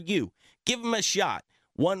do for you. Give him a shot.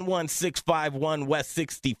 11651 West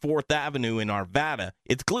 64th Avenue in Arvada.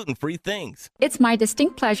 It's Gluten-Free Things. It's my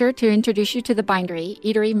distinct pleasure to introduce you to the Bindery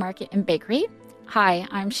Eatery, Market, and Bakery. Hi,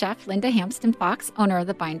 I'm Chef Linda Hampston Fox, owner of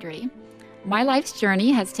the Bindery. My life's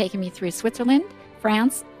journey has taken me through Switzerland,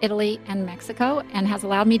 France, Italy, and Mexico, and has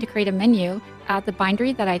allowed me to create a menu at the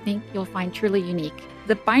Bindery that I think you'll find truly unique.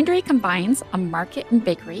 The Bindery combines a market and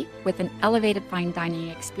bakery with an elevated fine dining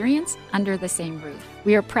experience under the same roof.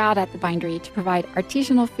 We are proud at the Bindery to provide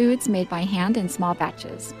artisanal foods made by hand in small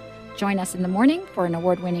batches. Join us in the morning for an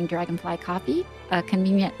award-winning Dragonfly coffee, a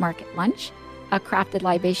convenient market lunch, a crafted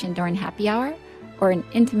libation during happy hour, or an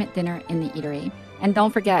intimate dinner in the eatery. And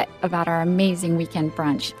don't forget about our amazing weekend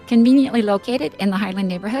brunch, conveniently located in the Highland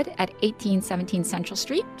neighborhood at 1817 Central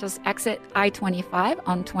Street. Just exit I-25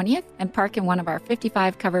 on 20th and park in one of our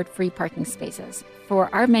 55 covered free parking spaces.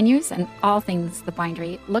 For our menus and all things The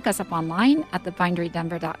Bindery, look us up online at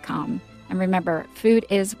thebinderydenver.com. And remember, food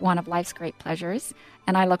is one of life's great pleasures,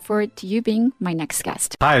 and I look forward to you being my next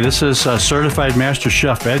guest. Hi, this is Certified Master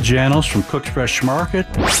Chef Ed Janos from Cook's Fresh Market,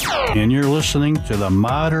 and you're listening to the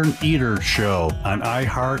Modern Eater Show on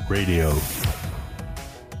iHeartRadio.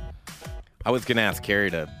 I was going to ask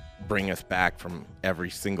Carrie to bring us back from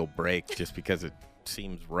every single break just because it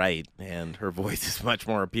seems right, and her voice is much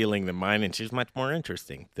more appealing than mine, and she's much more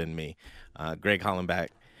interesting than me. Greg Hollenbach,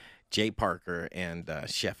 Jay Parker, and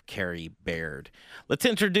Chef Carrie Baird. Let's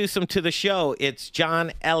introduce them to the show. It's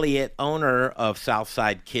John Elliott, owner of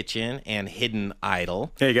Southside Kitchen and Hidden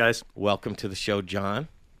Idol. Hey, guys. Welcome to the show, John.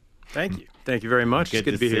 Thank you. Thank you very much. It's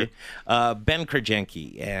good to be here. Ben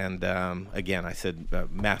Krajenke, and again, I said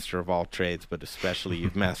master of all trades, but especially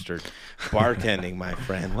you've mastered bartending, my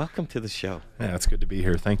friend. Welcome to the show. Yeah, it's good to be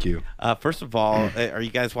here. Thank you. First of all, are you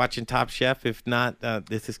guys watching Top Chef? If not,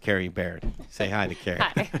 this is Carrie Baird. Say hi to Carrie.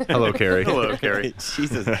 Hi. Hello, Carrie. Hello, Carrie.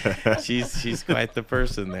 She's quite the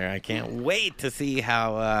person there. I can't wait to see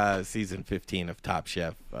how season 15 of Top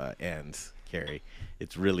Chef ends, Carrie.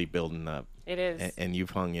 It's really building up. It is. And you've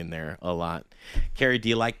hung in there a lot. Carrie, do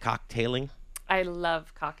you like cocktailing? I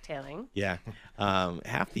love cocktailing. Yeah.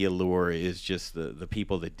 Half the allure is just the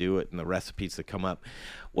people that do it and the recipes that come up.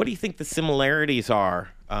 What do you think the similarities are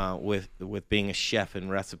with being a chef in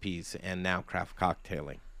recipes and now craft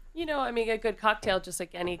cocktailing? You know, I mean, a good cocktail, just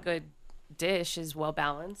like any good dish, is well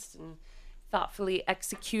balanced and thoughtfully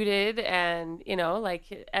executed, and you know,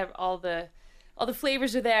 like all the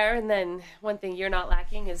flavors are there. And then one thing you're not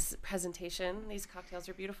lacking is presentation. These cocktails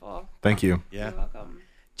are beautiful. Thank you. Yeah. You're welcome.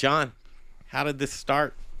 John, how did this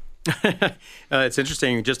start? It's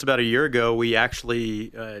interesting. Just about a year ago, we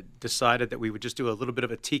actually decided that we would just do a little bit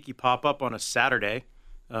of a tiki pop-up on a Saturday.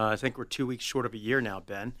 I think we're 2 weeks short of a year now,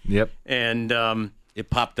 Ben. Yep. And it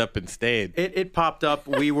popped up and stayed. It popped up.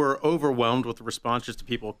 We were overwhelmed with the responses to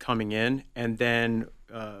people coming in, and then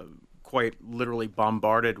quite literally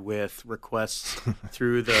bombarded with requests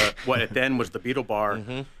through what then was the Beetle Bar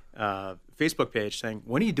Facebook page saying,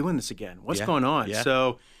 when are you doing this again? What's going on? Yeah.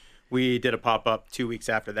 So we did a pop-up 2 weeks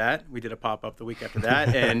after that. We did a pop-up the week after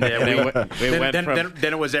that. And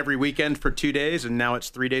then it was every weekend for 2 days, and now it's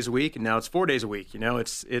 3 days a week, and now it's 4 days a week. You know,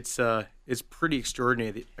 it's pretty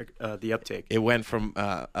extraordinary, the uptake. It went from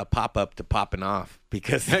a pop-up to popping off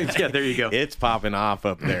because yeah, there you go. It's popping off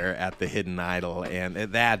up there at the Hidden Idol. And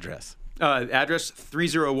the address? Address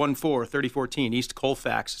 3014 3014 East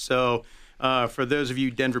Colfax. So for those of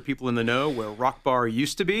you Denver people in the know, where Rock Bar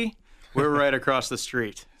used to be, we're right across the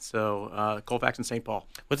street. So Colfax and St. Paul.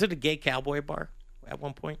 Was it a gay cowboy bar at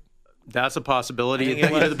one point? That's a possibility.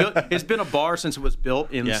 It's been a bar since it was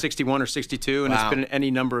built in 61 or 62, and it's been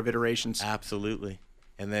any number of iterations. Absolutely.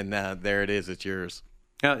 And then there it is. It's yours.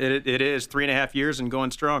 Yeah, it is 3.5 years and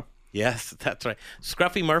going strong. Yes, that's right.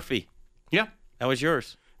 Scruffy Murphy. Yeah. That was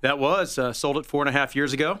yours. That was. Sold it 4.5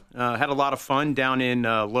 years ago. Had a lot of fun down in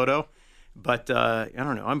Lodo. But I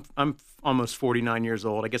don't know. I'm almost 49 years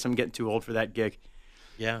old. I guess I'm getting too old for that gig.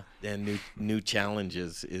 Yeah, and new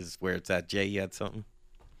challenges is where it's at. Jay, you had something?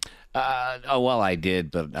 Well, I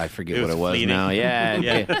did, but I forget what it was fleeting. now.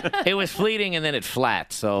 Yeah, it was fleeting, and then it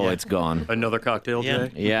flat, so it's gone. Another cocktail Yeah.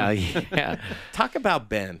 today? Yeah. Talk about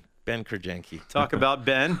Ben Krajenke. Talk about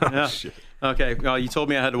Ben. Yeah. Okay. Well, you told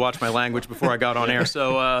me I had to watch my language before I got on air.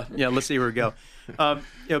 So let's see where we go.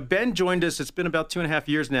 Ben joined us. It's been about 2.5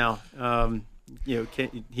 years now.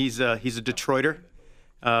 He's a Detroiter.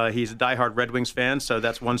 He's a diehard Red Wings fan, so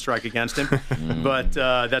that's one strike against him. But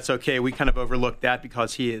that's okay. We kind of overlooked that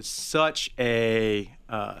because he is such a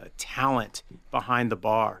talent behind the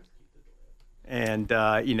bar, and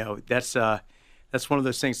that's one of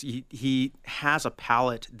those things. He has a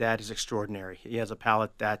palate that is extraordinary. He has a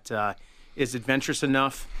palate that is adventurous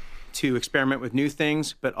enough to experiment with new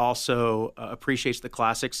things, but also appreciates the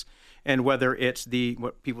classics. And whether it's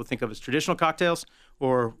what people think of as traditional cocktails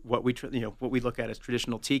or what we look at as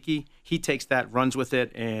traditional tiki, he takes that, runs with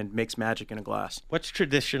it, and makes magic in a glass. What's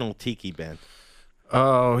traditional tiki, Ben?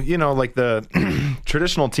 Oh, like the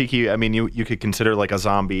traditional tiki. I mean, you could consider like a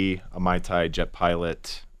Zombie, a Mai Tai, Jet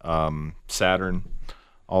Pilot, Saturn,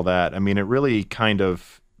 all that. I mean, it really kind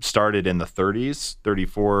of started in the 30s,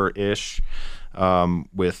 34-ish.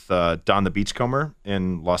 With Don the Beachcomber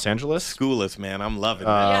in Los Angeles. School us, man. I'm loving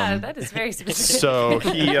that. Yeah, that is very specific. So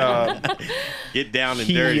he get down and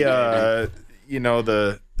dirty.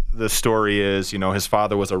 The story is, his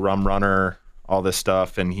father was a rum runner, all this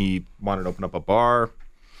stuff, and he wanted to open up a bar.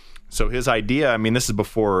 So his idea, I mean, this is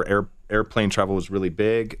before airplane travel was really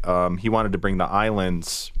big. He wanted to bring the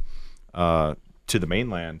islands to the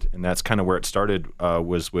mainland, and that's kind of where it started.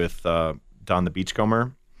 Was with Don the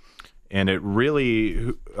Beachcomber. And it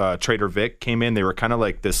really, Trader Vic came in. They were kind of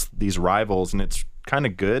like these rivals, and it's kind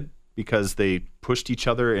of good because they pushed each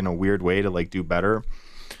other in a weird way to like do better.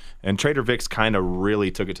 And Trader Vic's kind of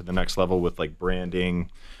really took it to the next level with like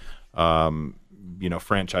branding,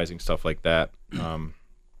 franchising, stuff like that.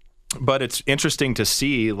 But it's interesting to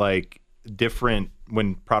see like different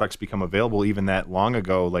when products become available. Even that long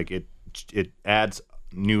ago, like it adds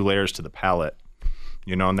new layers to the palate.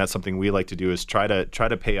 And that's something we like to do is try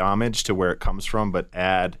to pay homage to where it comes from, but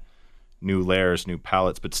add new layers, new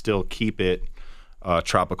palettes, but still keep it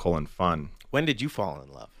tropical and fun. When did you fall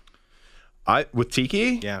in love? With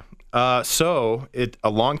tiki? Yeah. So a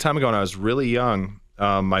long time ago when I was really young,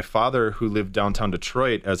 my father, who lived downtown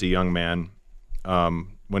Detroit as a young man,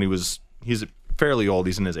 when he's fairly old,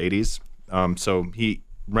 he's in his 80s. So he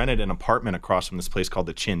rented an apartment across from this place called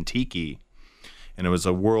the Chin Tiki. And it was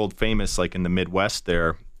a world famous, like in the Midwest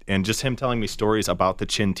there. And just him telling me stories about the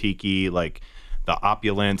Chin Tiki, like the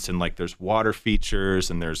opulence, and like there's water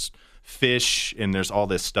features, and there's fish, and there's all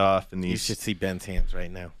this stuff. And you should see Ben's hands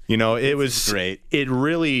right now. It was great. It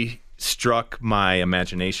really struck my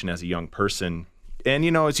imagination as a young person. And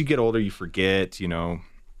as you get older, you forget.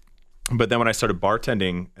 But then when I started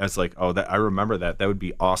bartending, I was like, oh, I remember that. That would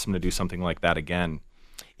be awesome to do something like that again.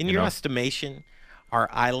 In your estimation, are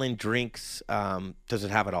island drinks, does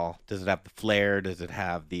it have it all? Does it have the flair? Does it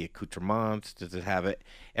have the accoutrements? Does it have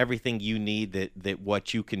everything you need that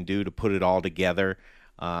what you can do to put it all together?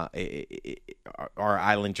 Are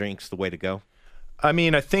island drinks the way to go? I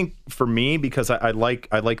mean, I think for me, because I like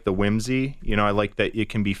the whimsy, I like that it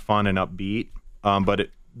can be fun and upbeat. But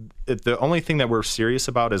the only thing that we're serious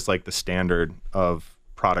about is like the standard of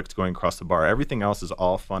product going across the bar. Everything else is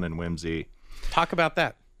all fun and whimsy. Talk about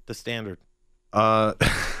that, the standard. I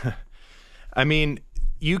mean,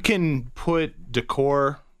 you can put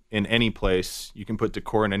decor in any place. You can put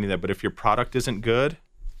decor in any of that, but if your product isn't good,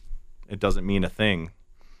 it doesn't mean a thing.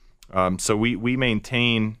 So we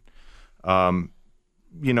maintain, like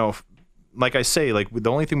I say, like the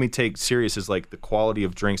only thing we take serious is like the quality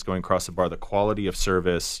of drinks going across the bar, the quality of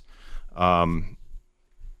service, and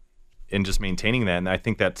just maintaining that. And I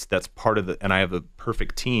think that's part of and I have a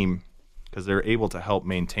perfect team because they're able to help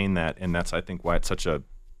maintain that. And that's, I think, why it's such a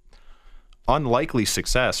unlikely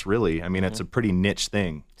success, really. I mean, it's a pretty niche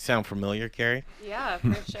thing. Sound familiar, Carrie? Yeah,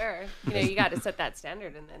 for sure. You got to set that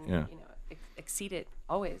standard and then, exceed it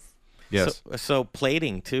always. Yes. So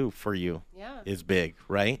plating, too, for you is big,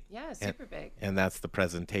 right? Yeah, super big. And that's the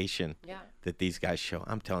presentation that these guys show.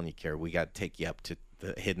 I'm telling you, Carrie, we got to take you up to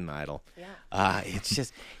the Hidden Idol. Yeah. It's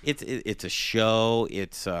just, it's a show.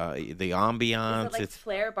 It's the ambiance. Is it like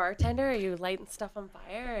Flair bartender? Are you lighting stuff on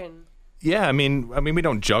fire? And yeah, I mean, we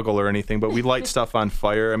don't juggle or anything, but we light stuff on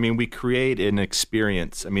fire. I mean, we create an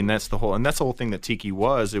experience. I mean, that's the whole thing that Tiki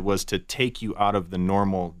was. It was to take you out of the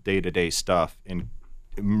normal day-to-day stuff and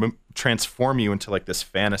transform you into like this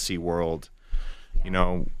fantasy world. you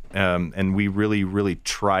know, and we really, really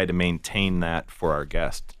try to maintain that for our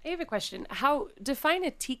guests. I have a question. How define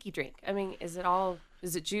a tiki drink? I mean, is it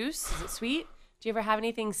juice? Is it sweet? Do you ever have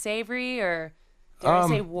anything savory or dare I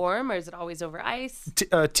say warm, or is it always over ice?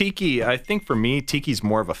 Tiki, I think for me, tiki's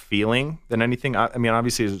more of a feeling than anything. I mean,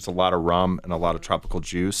 obviously, there's a lot of rum and a lot of tropical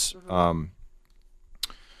juice.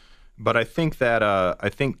 But I think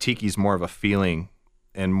that tiki's more of a feeling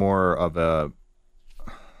and more of a,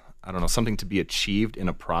 I don't know, something to be achieved in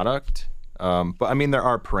a product. But I mean, there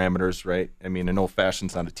are parameters, right? I mean, an old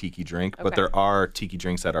fashioned's not a tiki drink, but there are tiki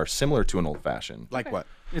drinks that are similar to an old fashioned. Like what?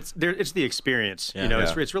 It's the experience. You know,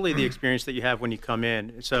 it's really the experience that you have when you come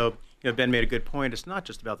in. So, you know, Ben made a good point. It's not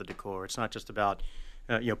just about the decor. It's not just about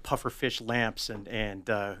puffer fish lamps and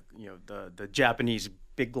you know, the Japanese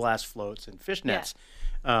big glass floats and fishnets.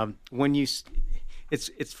 When you,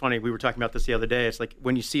 it's funny. We were talking about this the other day. It's like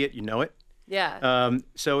when you see it, you know it. Yeah.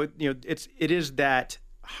 So it is that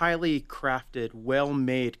highly crafted,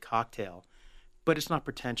 well-made cocktail, but it's not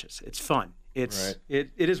pretentious. It's fun. It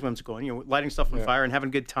is whimsical. And, you know, lighting stuff on fire and having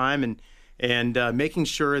a good time and making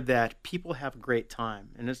sure that people have a great time.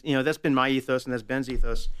 And it's, you know, that's been my ethos and that's Ben's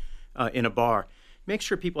ethos in a bar. Make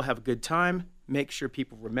sure people have a good time. Make sure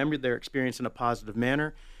people remember their experience in a positive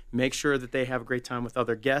manner. Make sure that they have a great time with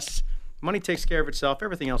other guests. Money takes care of itself.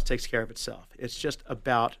 Everything else takes care of itself. It's just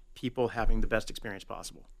about people having the best experience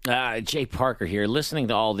possible. Jay Parker here. Listening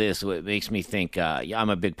to all this, it makes me think,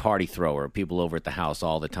 I'm a big party thrower. People over at the house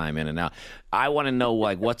all the time, in and out. I want to know,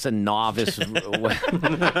 like, what's a novice? Just in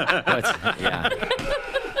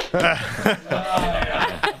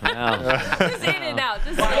and out.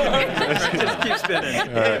 Just keep spinning.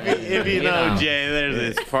 If you know, Jay,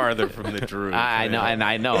 it's farther from the truth. I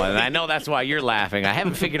know that's why you're laughing. I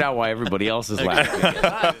haven't figured out why everybody else is laughing.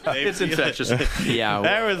 It's infectious. Yeah,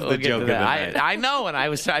 that was the joke of the night. I know, and I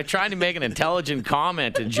was trying to make an intelligent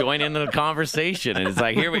comment and join into the conversation, and it's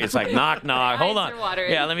like it's like knock knock. Hold on,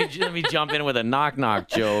 yeah, let me jump in with a knock knock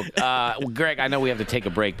joke. Greg, I know we have to take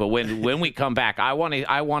a break, but when we come back, I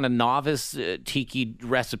want a novice tiki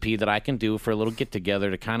recipe that I can do for a little get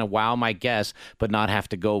together to kind of wow my guests, but not have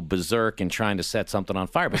to go berserk and trying to set something on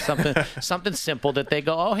fire, but something simple that they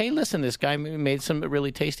go, oh, hey, listen, this guy made some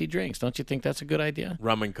really tasty drinks. Don't you think that's a good idea?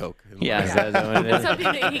 Rum and Coke. Yeah. Something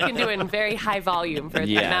that he can do in very high volume for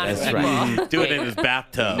the amount of people. Right. Do it in his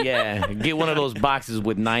bathtub. Yeah. Get one of those boxes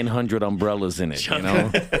with 900 umbrellas in it, you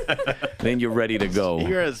know? Then you're ready to go.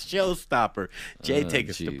 You're a showstopper. Jay, take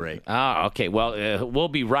us to break. Okay. Well, we'll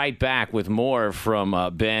be right back with more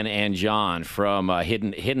from Ben and John from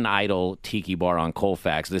Hidden Idol Tiki Bar on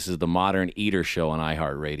Colfax. This is the Modern Eater Show on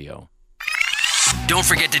iHeartRadio. Don't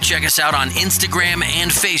forget to check us out on Instagram and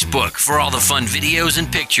Facebook for all the fun videos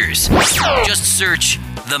and pictures. Just search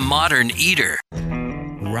The Modern Eater.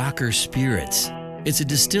 Rocker Spirits. It's a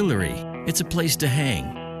distillery. It's a place to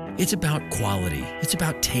hang. It's about quality. It's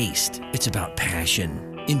about taste. It's about passion.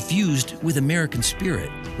 Infused with American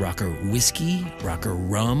spirit. Rocker whiskey, rocker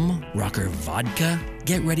rum, rocker vodka.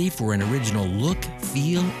 Get ready for an original look,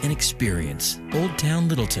 feel, and experience. Old Town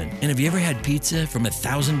Littleton. And have you ever had pizza from a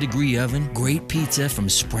 1,000-degree oven? Great pizza from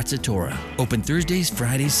Sprezzatura. Open Thursdays,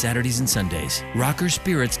 Fridays, Saturdays, and Sundays.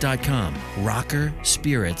 Rockerspirits.com.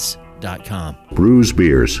 Rockerspirits.com. Brews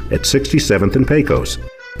Beers at 67th and Pecos.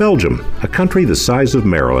 Belgium, a country the size of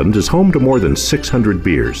Maryland, is home to more than 600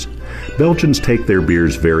 beers. Belgians take their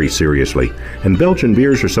beers very seriously, and Belgian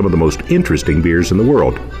beers are some of the most interesting beers in the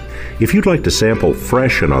world. If you'd like to sample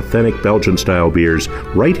fresh and authentic Belgian-style beers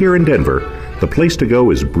right here in Denver, the place to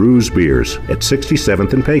go is Brews Beers at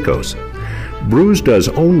 67th and Pecos. Brews does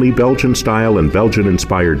only Belgian-style and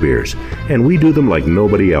Belgian-inspired beers, and we do them like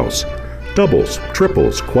nobody else. Doubles,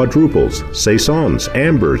 triples, quadruples, saisons,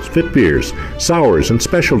 ambers, fit beers, sours, and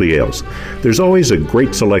specialty ales. There's always a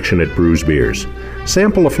great selection at Brews Beers.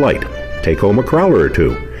 Sample a flight, take home a crowler or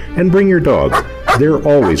two, and bring your dog. They're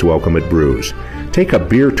always welcome at Brews. Take a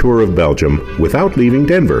beer tour of Belgium without leaving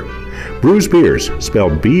Denver. Brews Beers,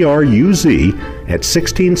 spelled B-R-U-Z, at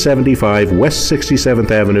 1675 West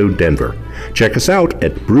 67th Avenue, Denver. Check us out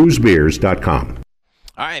at brewsbeers.com.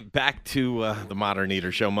 All right, back to the Modern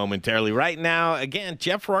Eater Show momentarily. Right now, again,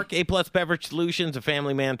 Jeff Rourke, A-Plus Beverage Solutions, a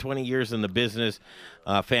family man, 20 years in the business,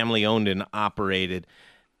 family-owned and operated.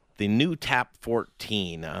 The new Tap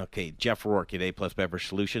 14. Okay, Jeff Rourke at A-Plus Beverage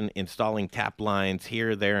Solution, installing tap lines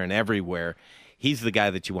here, there, and everywhere. he's the guy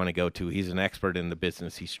that you want to go to. He's an expert in the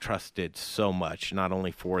business. He's trusted so much, not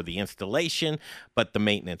only for the installation, but the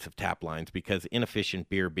maintenance of tap lines, because inefficient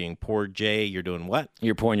beer being poured, Jay, you're doing what?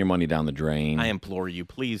 You're pouring your money down the drain. I implore you,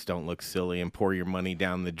 please don't look silly and pour your money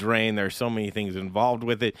down the drain. There are so many things involved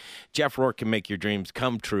with it. Jeff Rourke can make your dreams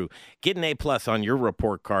come true. Get an A+ on your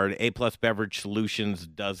report card. A+ Beverage Solutions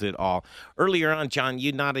does it all. Earlier on, John,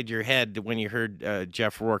 you nodded your head when you heard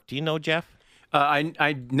Jeff Rourke. Do you know Jeff?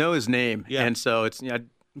 I know his name, and so it's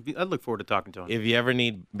I'd look forward to talking to him. If you ever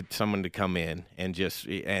need someone to come in and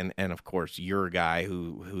of course you're a guy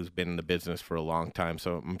who's been in the business for a long time,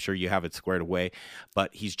 so I'm sure you have it squared away,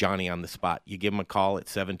 but he's Johnny on the spot. You give him a call at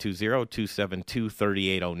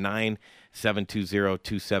 720-272-3809,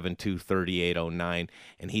 720-272-3809,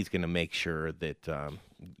 and he's going to make sure that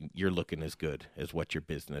you're looking as good as what your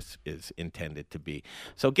business is intended to be.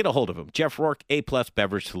 So get a hold of him. Jeff Rourke, A+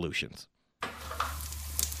 Beverage Solutions.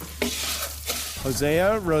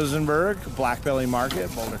 Hosea Rosenberg, Black Belly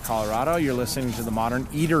Market, Boulder, Colorado. You're listening to The Modern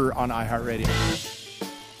Eater on iHeartRadio.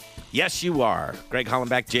 Yes, you are. Greg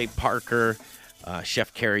Hollenbach, Jay Parker,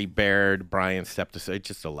 Chef Carrie Baird, Brian stepped aside.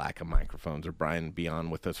 Just a lack of microphones, or Brian be on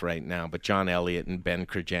with us right now. But John Elliott and Ben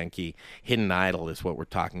Krajenke, Hidden Idol is what we're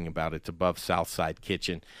talking about. It's above Southside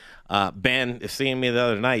Kitchen. Ben, seeing me the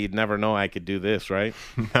other night, you'd never know I could do this, right?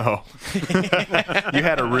 No. You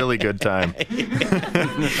had a really good time.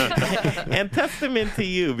 And testament to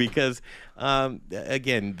you, because,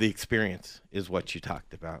 again, the experience is what you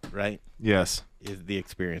talked about, right? Yes. Is the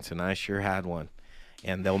experience, and I sure had one.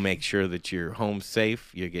 And they'll make sure that you're home safe,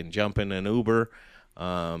 you can jump in an Uber,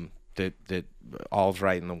 that all's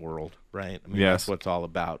right in the world, right? I mean, yes. That's what it's all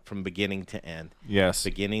about, from beginning to end. Yes.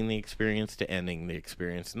 Beginning the experience to ending the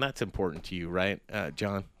experience, and that's important to you, right,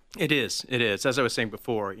 John? It is. As I was saying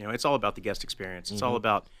before, it's all about the guest experience. It's all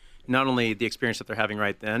about not only the experience that they're having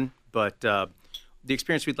right then, but the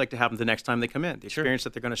experience we'd like to have them the next time they come in. The experience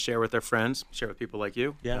that they're going to share with their friends, share with people like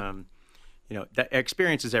you. Yeah. That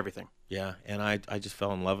experience is everything. Yeah, and I just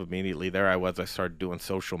fell in love immediately. There I was. I started doing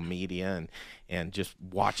social media and just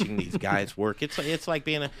watching these guys work. It's like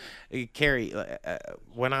being a Carrie.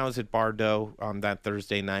 When I was at Bardot on that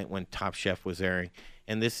Thursday night when Top Chef was airing,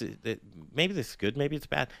 and maybe this is good, maybe it's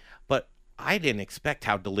bad, but I didn't expect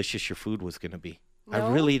how delicious your food was going to be. No?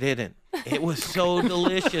 I really didn't. It was so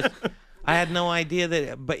delicious. I had no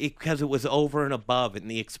idea because it was over and above,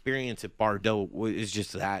 and the experience at Bardot is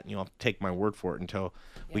just that. And you'll take my word for it until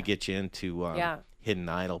we get you into Hidden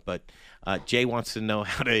Idol. But Jay wants to know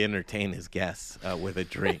how to entertain his guests with a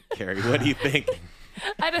drink. Carrie, what do you think?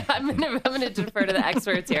 I'm going to defer to the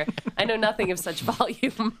experts here. I know nothing of such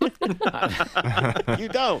volume. You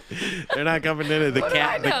don't. They're not coming into the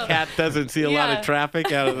cat. The cat doesn't see a lot of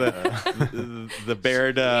traffic out of the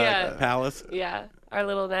Baird Palace. Yeah. Our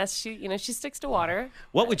little nest, she sticks to water.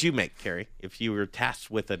 What would you make, Carrie, if you were tasked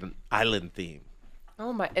with an island theme?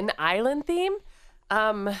 Oh my, an island theme?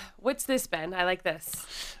 What's this, Ben? I like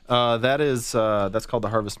this. That's called the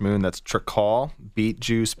Harvest Moon. That's Tricol, beet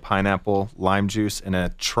juice, pineapple, lime juice, and a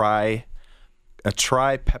tri-pepper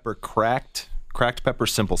cracked pepper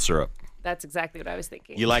simple syrup. That's exactly what I was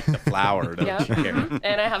thinking. You like the flour, don't you, Carrie?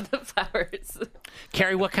 And I have the flowers.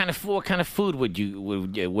 Carrie, what kind of food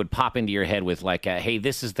would pop into your head with hey,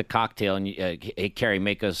 this is the cocktail, and hey, Carrie,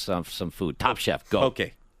 make us some food. Top Chef, go.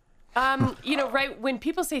 Okay. Right when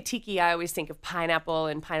people say tiki, I always think of pineapple,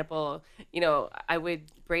 and pineapple. I would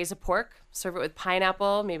braise a pork, serve it with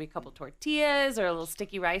pineapple, maybe a couple tortillas or a little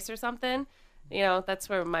sticky rice or something. That's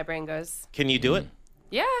where my brain goes. Can you do it?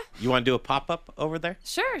 Yeah. You want to do a pop-up over there?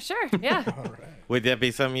 Sure. Yeah. All right. Would that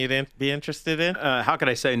be something you'd be interested in? How could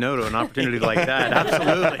I say no to an opportunity like that?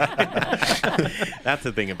 Absolutely. That's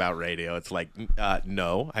the thing about radio. It's like,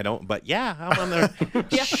 no, I don't. But yeah, I'm on there.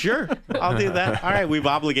 Yeah. Sure, I'll do that. All right, we've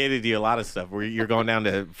obligated you a lot of stuff. You're going down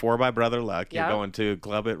to 4 by Brother Luck. You're going to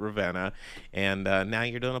Club at Ravenna. And now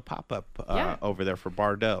you're doing a pop-up over there for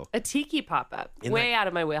Bardot. A tiki pop-up. Way out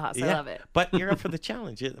of my wheelhouse. Yeah. I love it. But you're up for the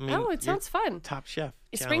challenge. I mean, it sounds fun. Top Chef.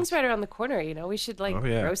 Spring's right around the corner. We should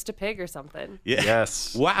roast a pig or something. Yeah.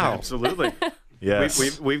 Yes. Wow. Absolutely.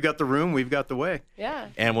 Yes. We've got the room. We've got the way. Yeah.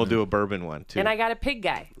 And we'll do a bourbon one too. And I got a pig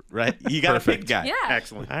guy. Right. You got Perfect. a pig guy. Yeah.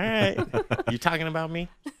 Excellent. All right. You talking about me?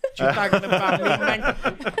 You talking about me, man?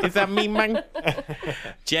 Is that me, man?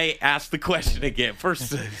 Jay, ask the question again.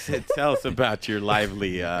 First, tell us about your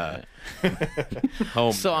lively home.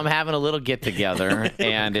 So I'm having a little get-together,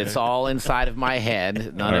 and it's all inside of my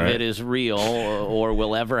head. None of it is real or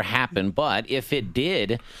will ever happen. But if it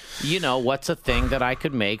did, what's a thing that I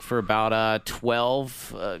could make for about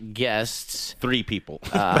 12 guests? 3 people.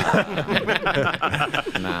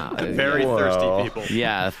 Very thirsty people.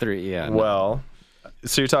 Yeah, 3. Yeah. Well,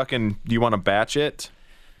 So you're talking, do you want to batch it?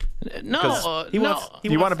 No, you want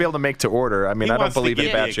to be able to make to order. I mean, I don't believe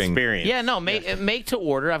in batching. Yeah, no, make to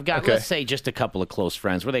order. I've got, let's say, just a couple of close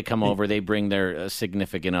friends where they come over, they bring their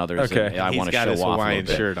significant others. Okay. And I want to show his off Hawaiian a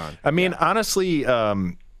little bit. shirt on. I mean, honestly, a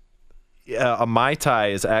Mai Tai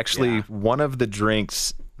is actually one of the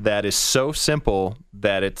drinks that is so simple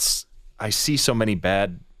that I see so many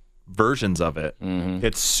bad versions of it.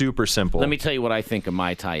 It's super simple. Let me tell you what I think a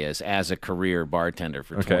Mai Tai is as a career bartender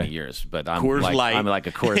for 20 years. But I'm Coors like Light. I'm like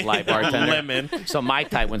a Coors Light bartender. Lemon. So Mai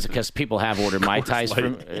Tai ones, because people have ordered Mai Tais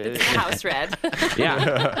from House red.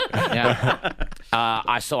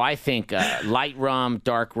 So I think light rum,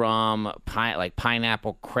 dark rum, like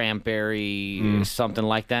pineapple, cranberry, something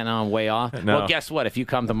like that. Now I'm way off. No. Well, guess what? If you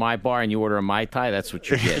come to my bar and you order a Mai Tai, that's what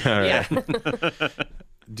you get.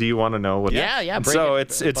 Do you want to know what? Yeah. So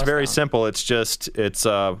it's very simple. It's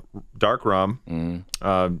dark rum,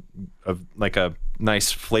 like a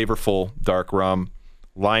nice flavorful dark rum,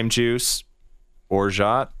 lime juice,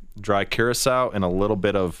 orgeat, dry curacao, and a little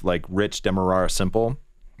bit of like rich Demerara Simple.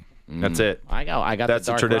 That's it. I got. That's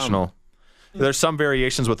the dark a traditional. rum. There's some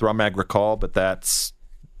variations with rum agricole, but that's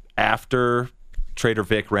after Trader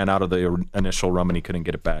Vic ran out of the initial rum and he couldn't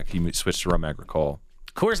get it back. He switched to rum agricole.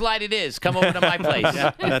 Coors Light it is. Come over to my place.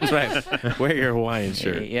 That's right. Wear your Hawaiian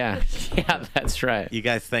shirt. Yeah, that's right. You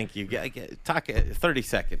guys, thank you. Talk 30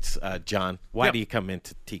 seconds, John. Why do you come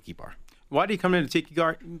into Tiki Bar? Why do you come into Tiki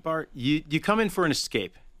Bar? You come in for an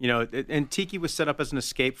escape. And Tiki was set up as an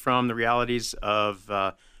escape from the realities of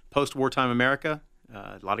post-wartime America.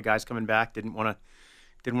 A lot of guys coming back didn't want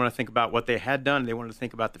to think about what they had done. They wanted to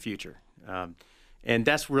think about the future. And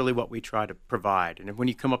that's really what we try to provide. And when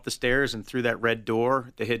you come up the stairs and through that red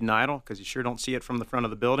door, the hidden idol, because you sure don't see it from the front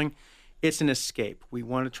of the building, it's an escape. We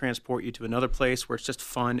want to transport you to another place where it's just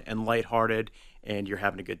fun and lighthearted and you're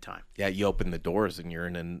having a good time. Yeah, you open the doors and you're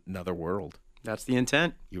in another world. That's the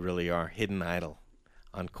intent. You really are. Hidden idol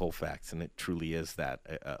on Colfax, and it truly is that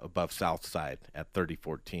above South Side at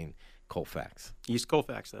 3014 Colfax. East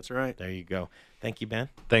Colfax, that's right. There you go. Thank you, Ben.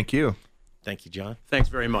 Thank you. Thank you, John. Thanks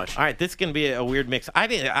very much. All right, this is gonna be a weird mix.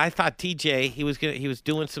 I thought TJ he was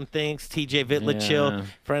doing some things. TJ Vitlachill,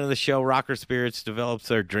 friend of the show, Rocker Spirits, develops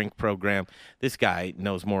their drink program. This guy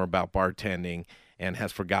knows more about bartending and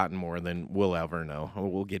has forgotten more than we'll ever know.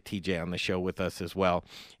 We'll get TJ on the show with us as well,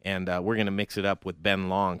 and we're gonna mix it up with Ben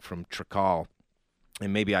Long from Trakal.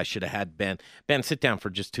 And maybe I should have had Ben. Ben, sit down for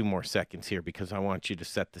just 2 more seconds here because I want you to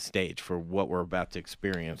set the stage for what we're about to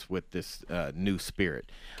experience with this new spirit.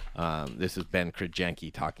 This is Ben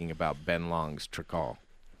Krajenki talking about Ben Long's Trakal.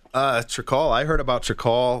 Trakal, I heard about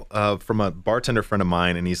Trakal from a bartender friend of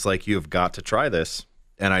mine, and he's like, "You've got to try this."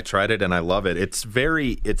 And I tried it, and I love it. It's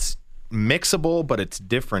mixable, but it's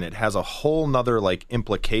different. It has a whole nother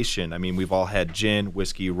implication. I mean, we've all had gin,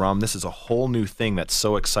 whiskey, rum. This is a whole new thing that's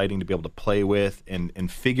so exciting to be able to play with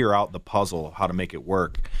and figure out the puzzle of how to make it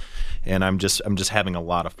work. And I'm just having a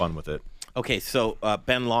lot of fun with it. Okay, so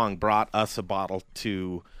Ben Long brought us a bottle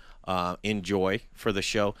to enjoy for the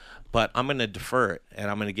show, but I'm going to defer it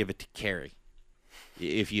and I'm going to give it to Carrie,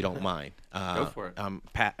 if you don't mind. Go for it. I'm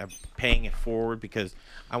paying it forward because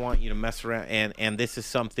I want you to mess around, and this is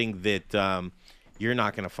something that you're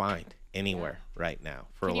not going to find anywhere right now.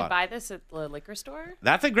 Can you buy this at the liquor store?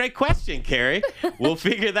 That's a great question, Carrie. We'll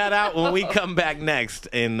figure that out when we come back next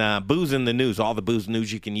in Booze in the News. All the booze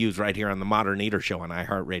news you can use right here on the Modern Eater Show on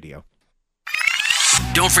iHeartRadio.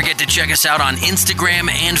 Don't forget to check us out on Instagram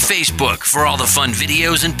and Facebook for all the fun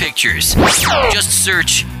videos and pictures. Just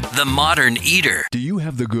search The Modern Eater. Do you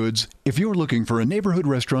have the goods? If you're looking for a neighborhood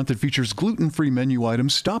restaurant that features gluten-free menu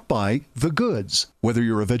items, stop by The Goods. Whether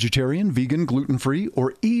you're a vegetarian, vegan, gluten-free,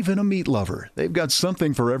 or even a meat lover, they've got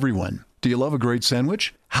something for everyone. Do you love a great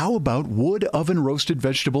sandwich? How about wood oven roasted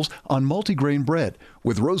vegetables on multigrain bread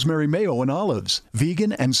with rosemary mayo and olives,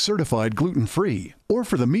 vegan and certified gluten-free? Or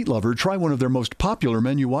for the meat lover, try one of their most popular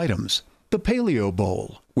menu items, the Paleo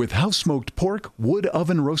Bowl, with house-smoked pork, wood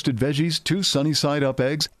oven roasted veggies, 2 sunny-side-up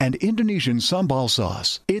eggs, and Indonesian sambal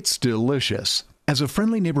sauce. It's delicious. As a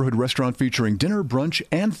friendly neighborhood restaurant featuring dinner, brunch,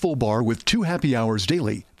 and full bar with 2 happy hours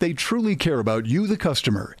daily, they truly care about you, the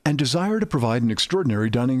customer, and desire to provide an extraordinary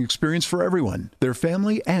dining experience for everyone. They're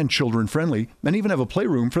family and children-friendly, and even have a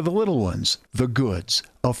playroom for the little ones. The Goods,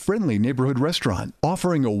 a friendly neighborhood restaurant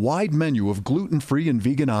offering a wide menu of gluten-free and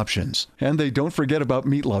vegan options. And they don't forget about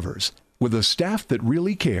meat lovers, with a staff that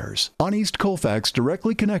really cares. On East Colfax,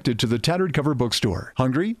 directly connected to the Tattered Cover Bookstore.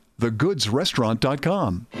 Hungry?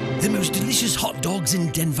 thegoodsrestaurant.com. The most delicious hot dogs in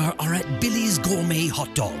Denver are at Billy's Gourmet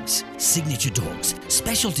Hot Dogs. Signature dogs,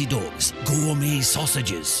 specialty dogs, gourmet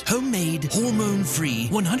sausages, homemade, hormone-free,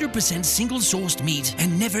 100% single-sourced meat,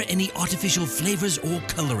 and never any artificial flavors or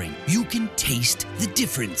coloring. You can taste the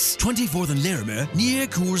difference. 24th and Larimer, near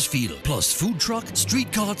Coors Field. Plus food truck,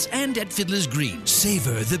 street carts, and at Fiddler's Green.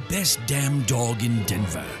 Savor the best damn dog in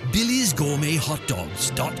Denver.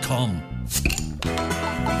 Billy'sGourmetHotDogs.com.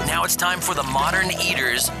 Now it's time for the Modern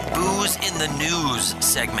Eaters Booze in the News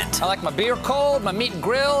segment. I like my beer cold, my meat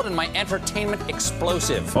grilled, and my entertainment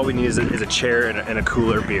explosive. All we need is a chair and a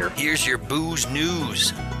cooler beer. Here's your booze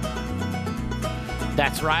news.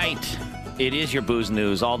 That's right. It is your booze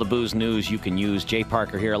news. All the booze news you can use. Jay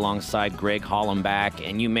Parker here alongside Greg Hollenbach.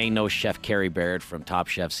 And you may know Chef Carrie Baird from Top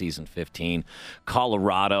Chef Season 15.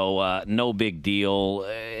 Colorado, no big deal.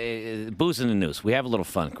 Booze in the news. We have a little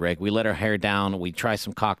fun, Greg. We let our hair down. We try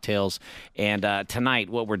some cocktails. And tonight,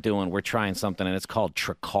 what we're doing, we're trying something, and it's called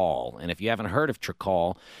Tricol. And if you haven't heard of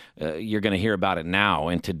Tricol, you're going to hear about it now.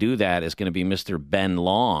 And to do that is going to be Mr. Ben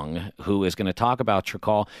Long, who is going to talk about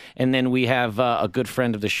Tricol. And then we have a good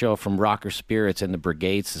friend of the show from Rocker Spirits and the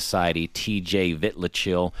Brigade Society, TJ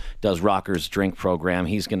Vitlachill, does Rocker's Drink Program.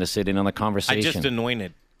 He's going to sit in on the conversation. I just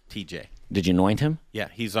anointed TJ. Did you anoint him? Yeah,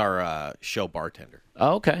 he's our show bartender.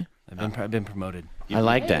 Oh, okay. I've been promoted. I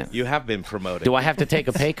like that. You have been promoted. Do I have to take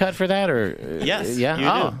a pay cut for that? Or Yes. Yeah? You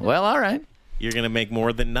Oh, do. well, all right. You're going to make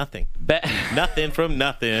more than nothing. Nothing from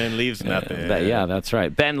nothing leaves nothing. Yeah, that's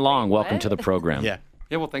right. Ben Long, welcome to the program. Yeah.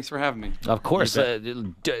 Yeah, well, thanks for having me. Of course.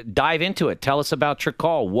 Dive into it. Tell us about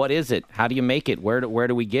Tricol. What is it? How do you make it? Where do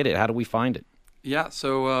we get it? How do we find it? Yeah,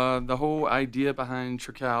 so the whole idea behind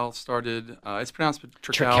Tricol started, it's pronounced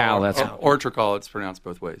Tricol, Tricol, or Tricol, it's pronounced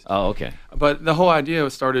both ways. Oh, okay. But the whole idea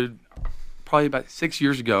started probably about 6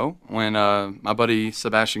 years ago when my buddy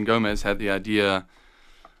Sebastian Gomez had the idea,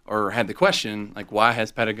 or had the question, like, why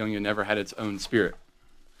has Patagonia never had its own spirit?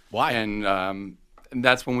 Why? And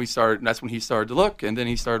that's when he started to look, and then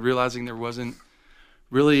he started realizing there wasn't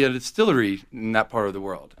really a distillery in that part of the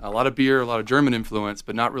world. A lot of beer, a lot of German influence,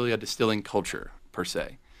 but not really a distilling culture per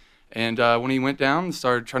se. And when he went down and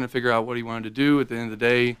started trying to figure out what he wanted to do, at the end of the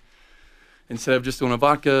day, instead of just doing a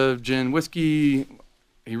vodka, gin, whiskey,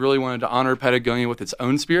 he really wanted to honor Patagonia with its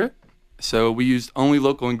own spirit. So we used only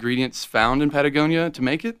local ingredients found in Patagonia to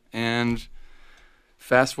make it. And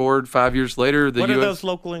fast forward 5 years later, What are those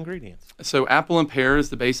local ingredients? So apple and pear is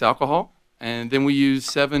the base alcohol. And then we use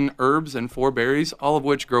 7 herbs and 4 berries, all of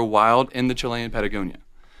which grow wild in the Chilean Patagonia.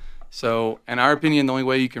 So in our opinion, the only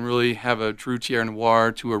way you can really have a true Tierra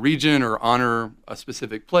Noir to a region or honor a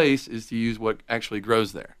specific place is to use what actually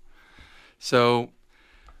grows there. So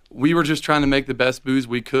we were just trying to make the best booze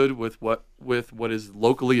we could with what is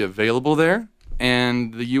locally available there.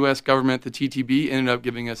 And the U.S. government, the TTB, ended up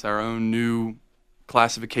giving us our own new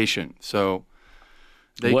classification. So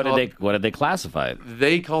What did they classify it?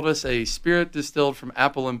 They called us a spirit distilled from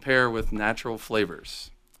apple and pear with natural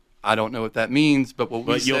flavors. I don't know what that means, but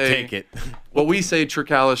you'll take it. What we say,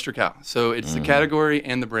 Tricol is Tricol. So it's the category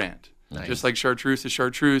and the brand. Nice. Just like Chartreuse is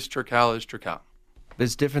Chartreuse, Tricol is Tricol. But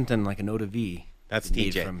it's different than like an eau de vie. That's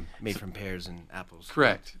made TJ. Made from pears and apples.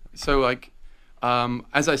 Correct. So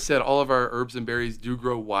as I said, all of our herbs and berries do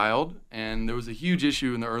grow wild, and there was a huge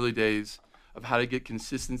issue in the early days of how to get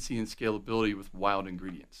consistency and scalability with wild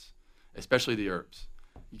ingredients, especially the herbs.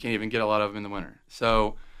 You can't even get a lot of them in the winter.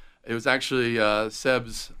 So it was actually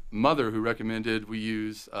Seb's mother who recommended we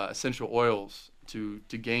use essential oils to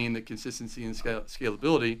gain the consistency and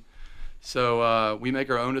scalability. So we make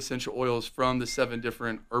our own essential oils from the 7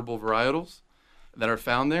 different herbal varietals that are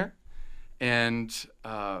found there. And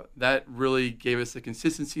that really gave us the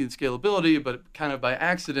consistency and scalability, but kind of by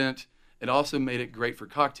accident, it also made it great for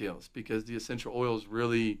cocktails because the essential oils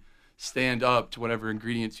really stand up to whatever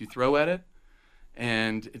ingredients you throw at it.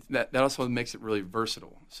 And that also makes it really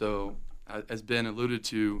versatile. So as Ben alluded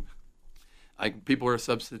to, people are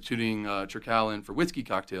substituting Tricol in for whiskey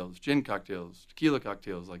cocktails, gin cocktails, tequila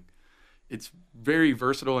cocktails. It's very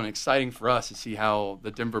versatile and exciting for us to see how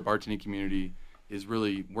the Denver bartending community is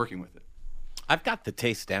really working with it. I've got the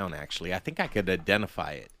taste down, actually. I think I could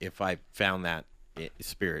identify it if I found that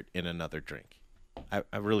spirit in another drink.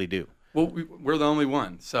 I really do. Well, we're the only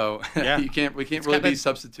one, so Yeah. we can't really be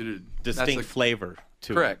substituted. Distinct flavor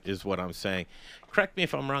to Correct. it is what I'm saying. Correct me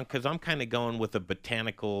if I'm wrong, because I'm kind of going with a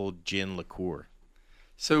botanical gin liqueur.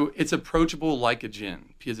 So it's approachable like a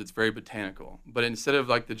gin because it's very botanical. But instead of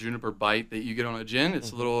like the juniper bite that you get on a gin,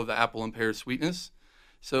 it's a little of the apple and pear sweetness.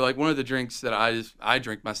 So like one of the drinks that I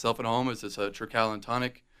drink myself at home is this Tricol and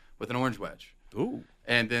tonic with an orange wedge. Ooh.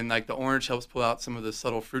 And then like the orange helps pull out some of the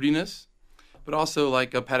subtle fruitiness, but also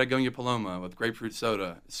like a Patagonia Paloma with grapefruit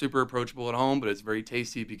soda. It's super approachable at home, but it's very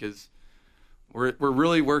tasty because we're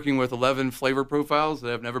really working with 11 flavor profiles that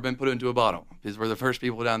have never been put into a bottle because we're the first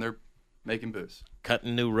people down there making booze.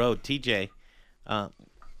 Cutting new road. TJ,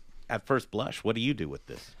 at first blush, what do you do with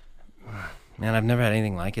this? Man, I've never had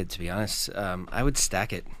anything like it, to be honest. I would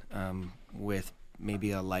stack it with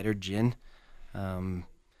maybe a lighter gin.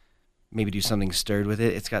 Maybe do something stirred with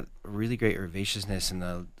it. It's got really great herbaceousness, and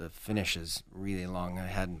the finish is really long. I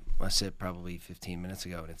had a sip probably 15 minutes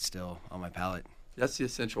ago, and it's still on my palate. That's the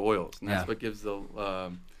essential oils, and that's what gives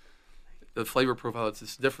the flavor profile. It's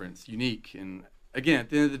just different, it's unique. And again, at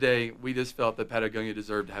the end of the day, we just felt that Patagonia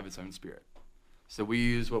deserved to have its own spirit. So we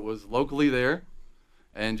used what was locally there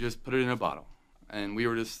and just put it in a bottle. And we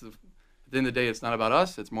were just, at the end of the day, it's not about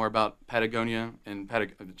us. It's more about Patagonia and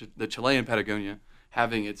the Chilean Patagonia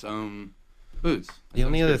having its own booze. The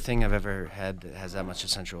only other thing I've ever had that has that much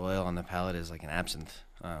essential oil on the palate is like an absinthe,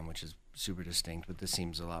 which is super distinct, but this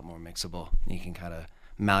seems a lot more mixable. You can kind of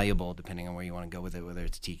malleable depending on where you want to go with it, whether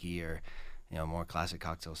it's tiki or, more classic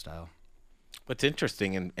cocktail style. What's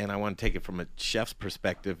interesting, and I want to take it from a chef's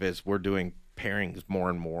perspective, is we're doing pairings more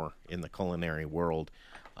and more in the culinary world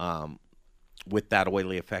with that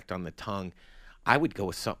oily effect on the tongue. I would go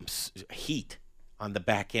with something heat on the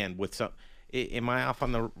back end with some. Am I off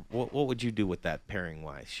on the? What would you do with that pairing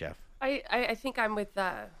wise, chef? I think I'm with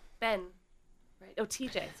Ben. Right? Oh,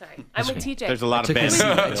 TJ. Sorry, I'm with TJ. There's a lot of Ben.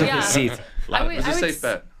 It's a safe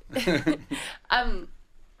bet.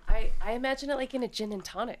 I imagine it like in a gin and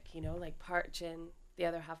tonic, like part gin, the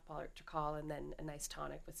other half Tricol, and then a nice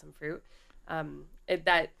tonic with some fruit.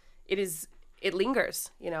 It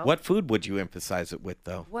lingers, What food would you emphasize it with,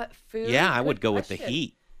 though? What food? Yeah, I would go with the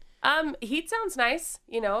heat. Heat sounds nice,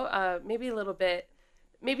 maybe a little bit,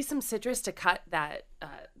 maybe some citrus to cut that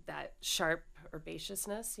sharp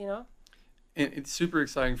herbaceousness, And it's super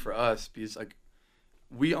exciting for us because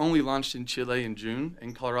we only launched in Chile in June,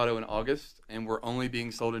 in Colorado in August, and we're only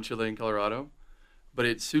being sold in Chile and Colorado. But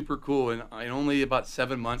it's super cool, and only about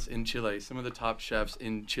 7 months in Chile, some of the top chefs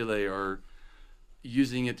in Chile are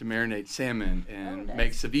using it to marinate salmon and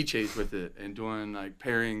make ceviches with it, and doing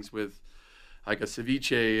pairings with a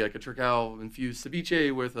ceviche, a Tricol infused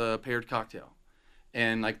ceviche with a paired cocktail.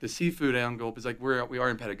 And the seafood angle is we are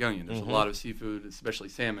in Patagonia. There's a lot of seafood, especially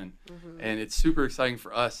salmon, and it's super exciting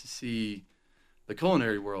for us to see the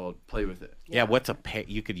culinary world play with it. Yeah, what's a pair?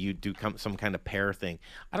 You do some kind of pair thing.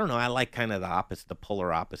 I don't know. I like kind of the opposite, the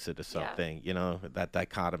polar opposite of something. That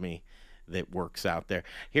dichotomy that works out there.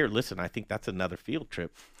 Here, listen. I think that's another field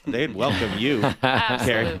trip. They'd welcome you.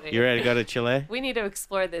 Absolutely. Carrie, you ready to go to Chile? We need to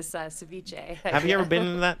explore this ceviche. Have you ever been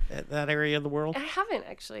in that area of the world? I haven't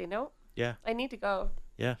actually. No. Yeah. I need to go.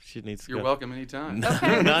 Yeah, she needs to You're go. welcome anytime.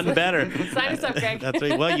 Okay. None better. Sign us up, Greg. That's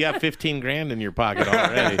right. Well, you have $15,000 in your pocket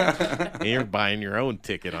already. And you're buying your own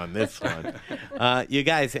ticket on this one. You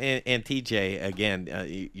guys, and TJ,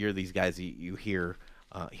 again, you're these guys you hear,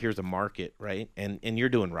 here's a market, right? And you're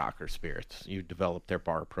doing Rocker Spirits. You developed their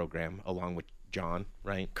bar program along with John,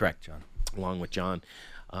 right? Correct, John. Along with John.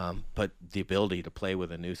 But the ability to play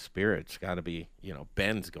with a new spirit's got to be,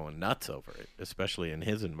 Ben's going nuts over it, especially in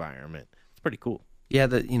his environment. It's pretty cool. Yeah,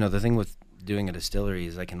 the thing with doing a distillery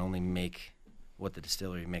is I can only make what the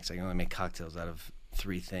distillery makes. I can only make cocktails out of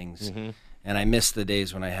 3 things. Mm-hmm. And I miss the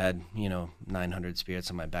days when I had, 900 spirits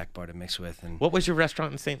on my back bar to mix with. And what was your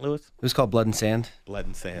restaurant in St. Louis? It was called Blood and Sand. Blood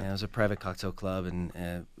and Sand. And it was a private cocktail club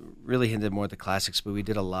and really hinted more at the classics, but we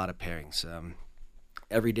did a lot of pairings.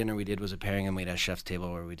 Every dinner we did was a pairing, and we had a chef's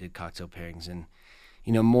table where we did cocktail pairings. And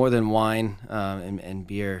more than wine and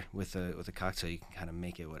beer with a cocktail, you can kind of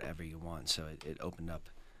make it whatever you want. So it opened up,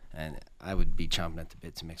 and I would be chomping at the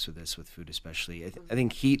bit to mix with this with food, especially. I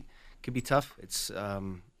think heat could be tough. It's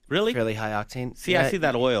really fairly high octane. See, I see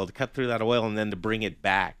that oil to cut through that oil and then to bring it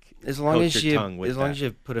back. As long as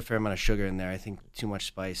you put a fair amount of sugar in there, I think too much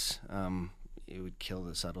spice it would kill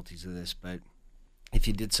the subtleties of this. But if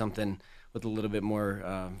you did something with a little bit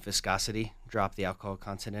more viscosity, drop the alcohol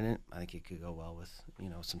content in it, I think it could go well with,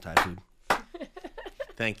 some Thai food.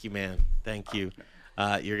 Thank you, man. Thank you.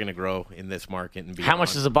 You're going to grow in this market and be. How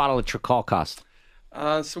much does a bottle of Tricol cost?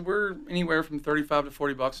 So we're anywhere from $35 to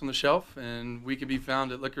 $40 on the shelf, and we can be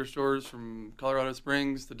found at liquor stores from Colorado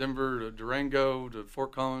Springs to Denver to Durango to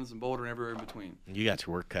Fort Collins and Boulder and everywhere in between. You got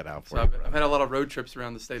your work cut out for you. I've had a lot of road trips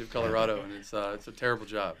around the state of Colorado, and it's a terrible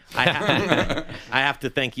job. I have to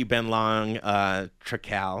thank you, Ben Long,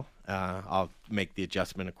 Tricol. I'll make the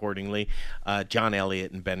adjustment accordingly. John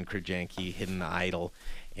Elliott and Ben Krajanke, Hidden Idol.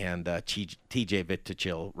 and TJ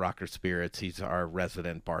Vitachil, Rocker Spirits. He's our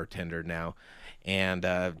resident bartender now. And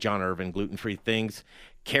John Irvin, Gluten Free Things.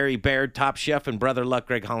 Carrie Baird, Top Chef, and Brother Luck,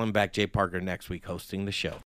 Greg Hollenbach, Jay Parker next week hosting the show.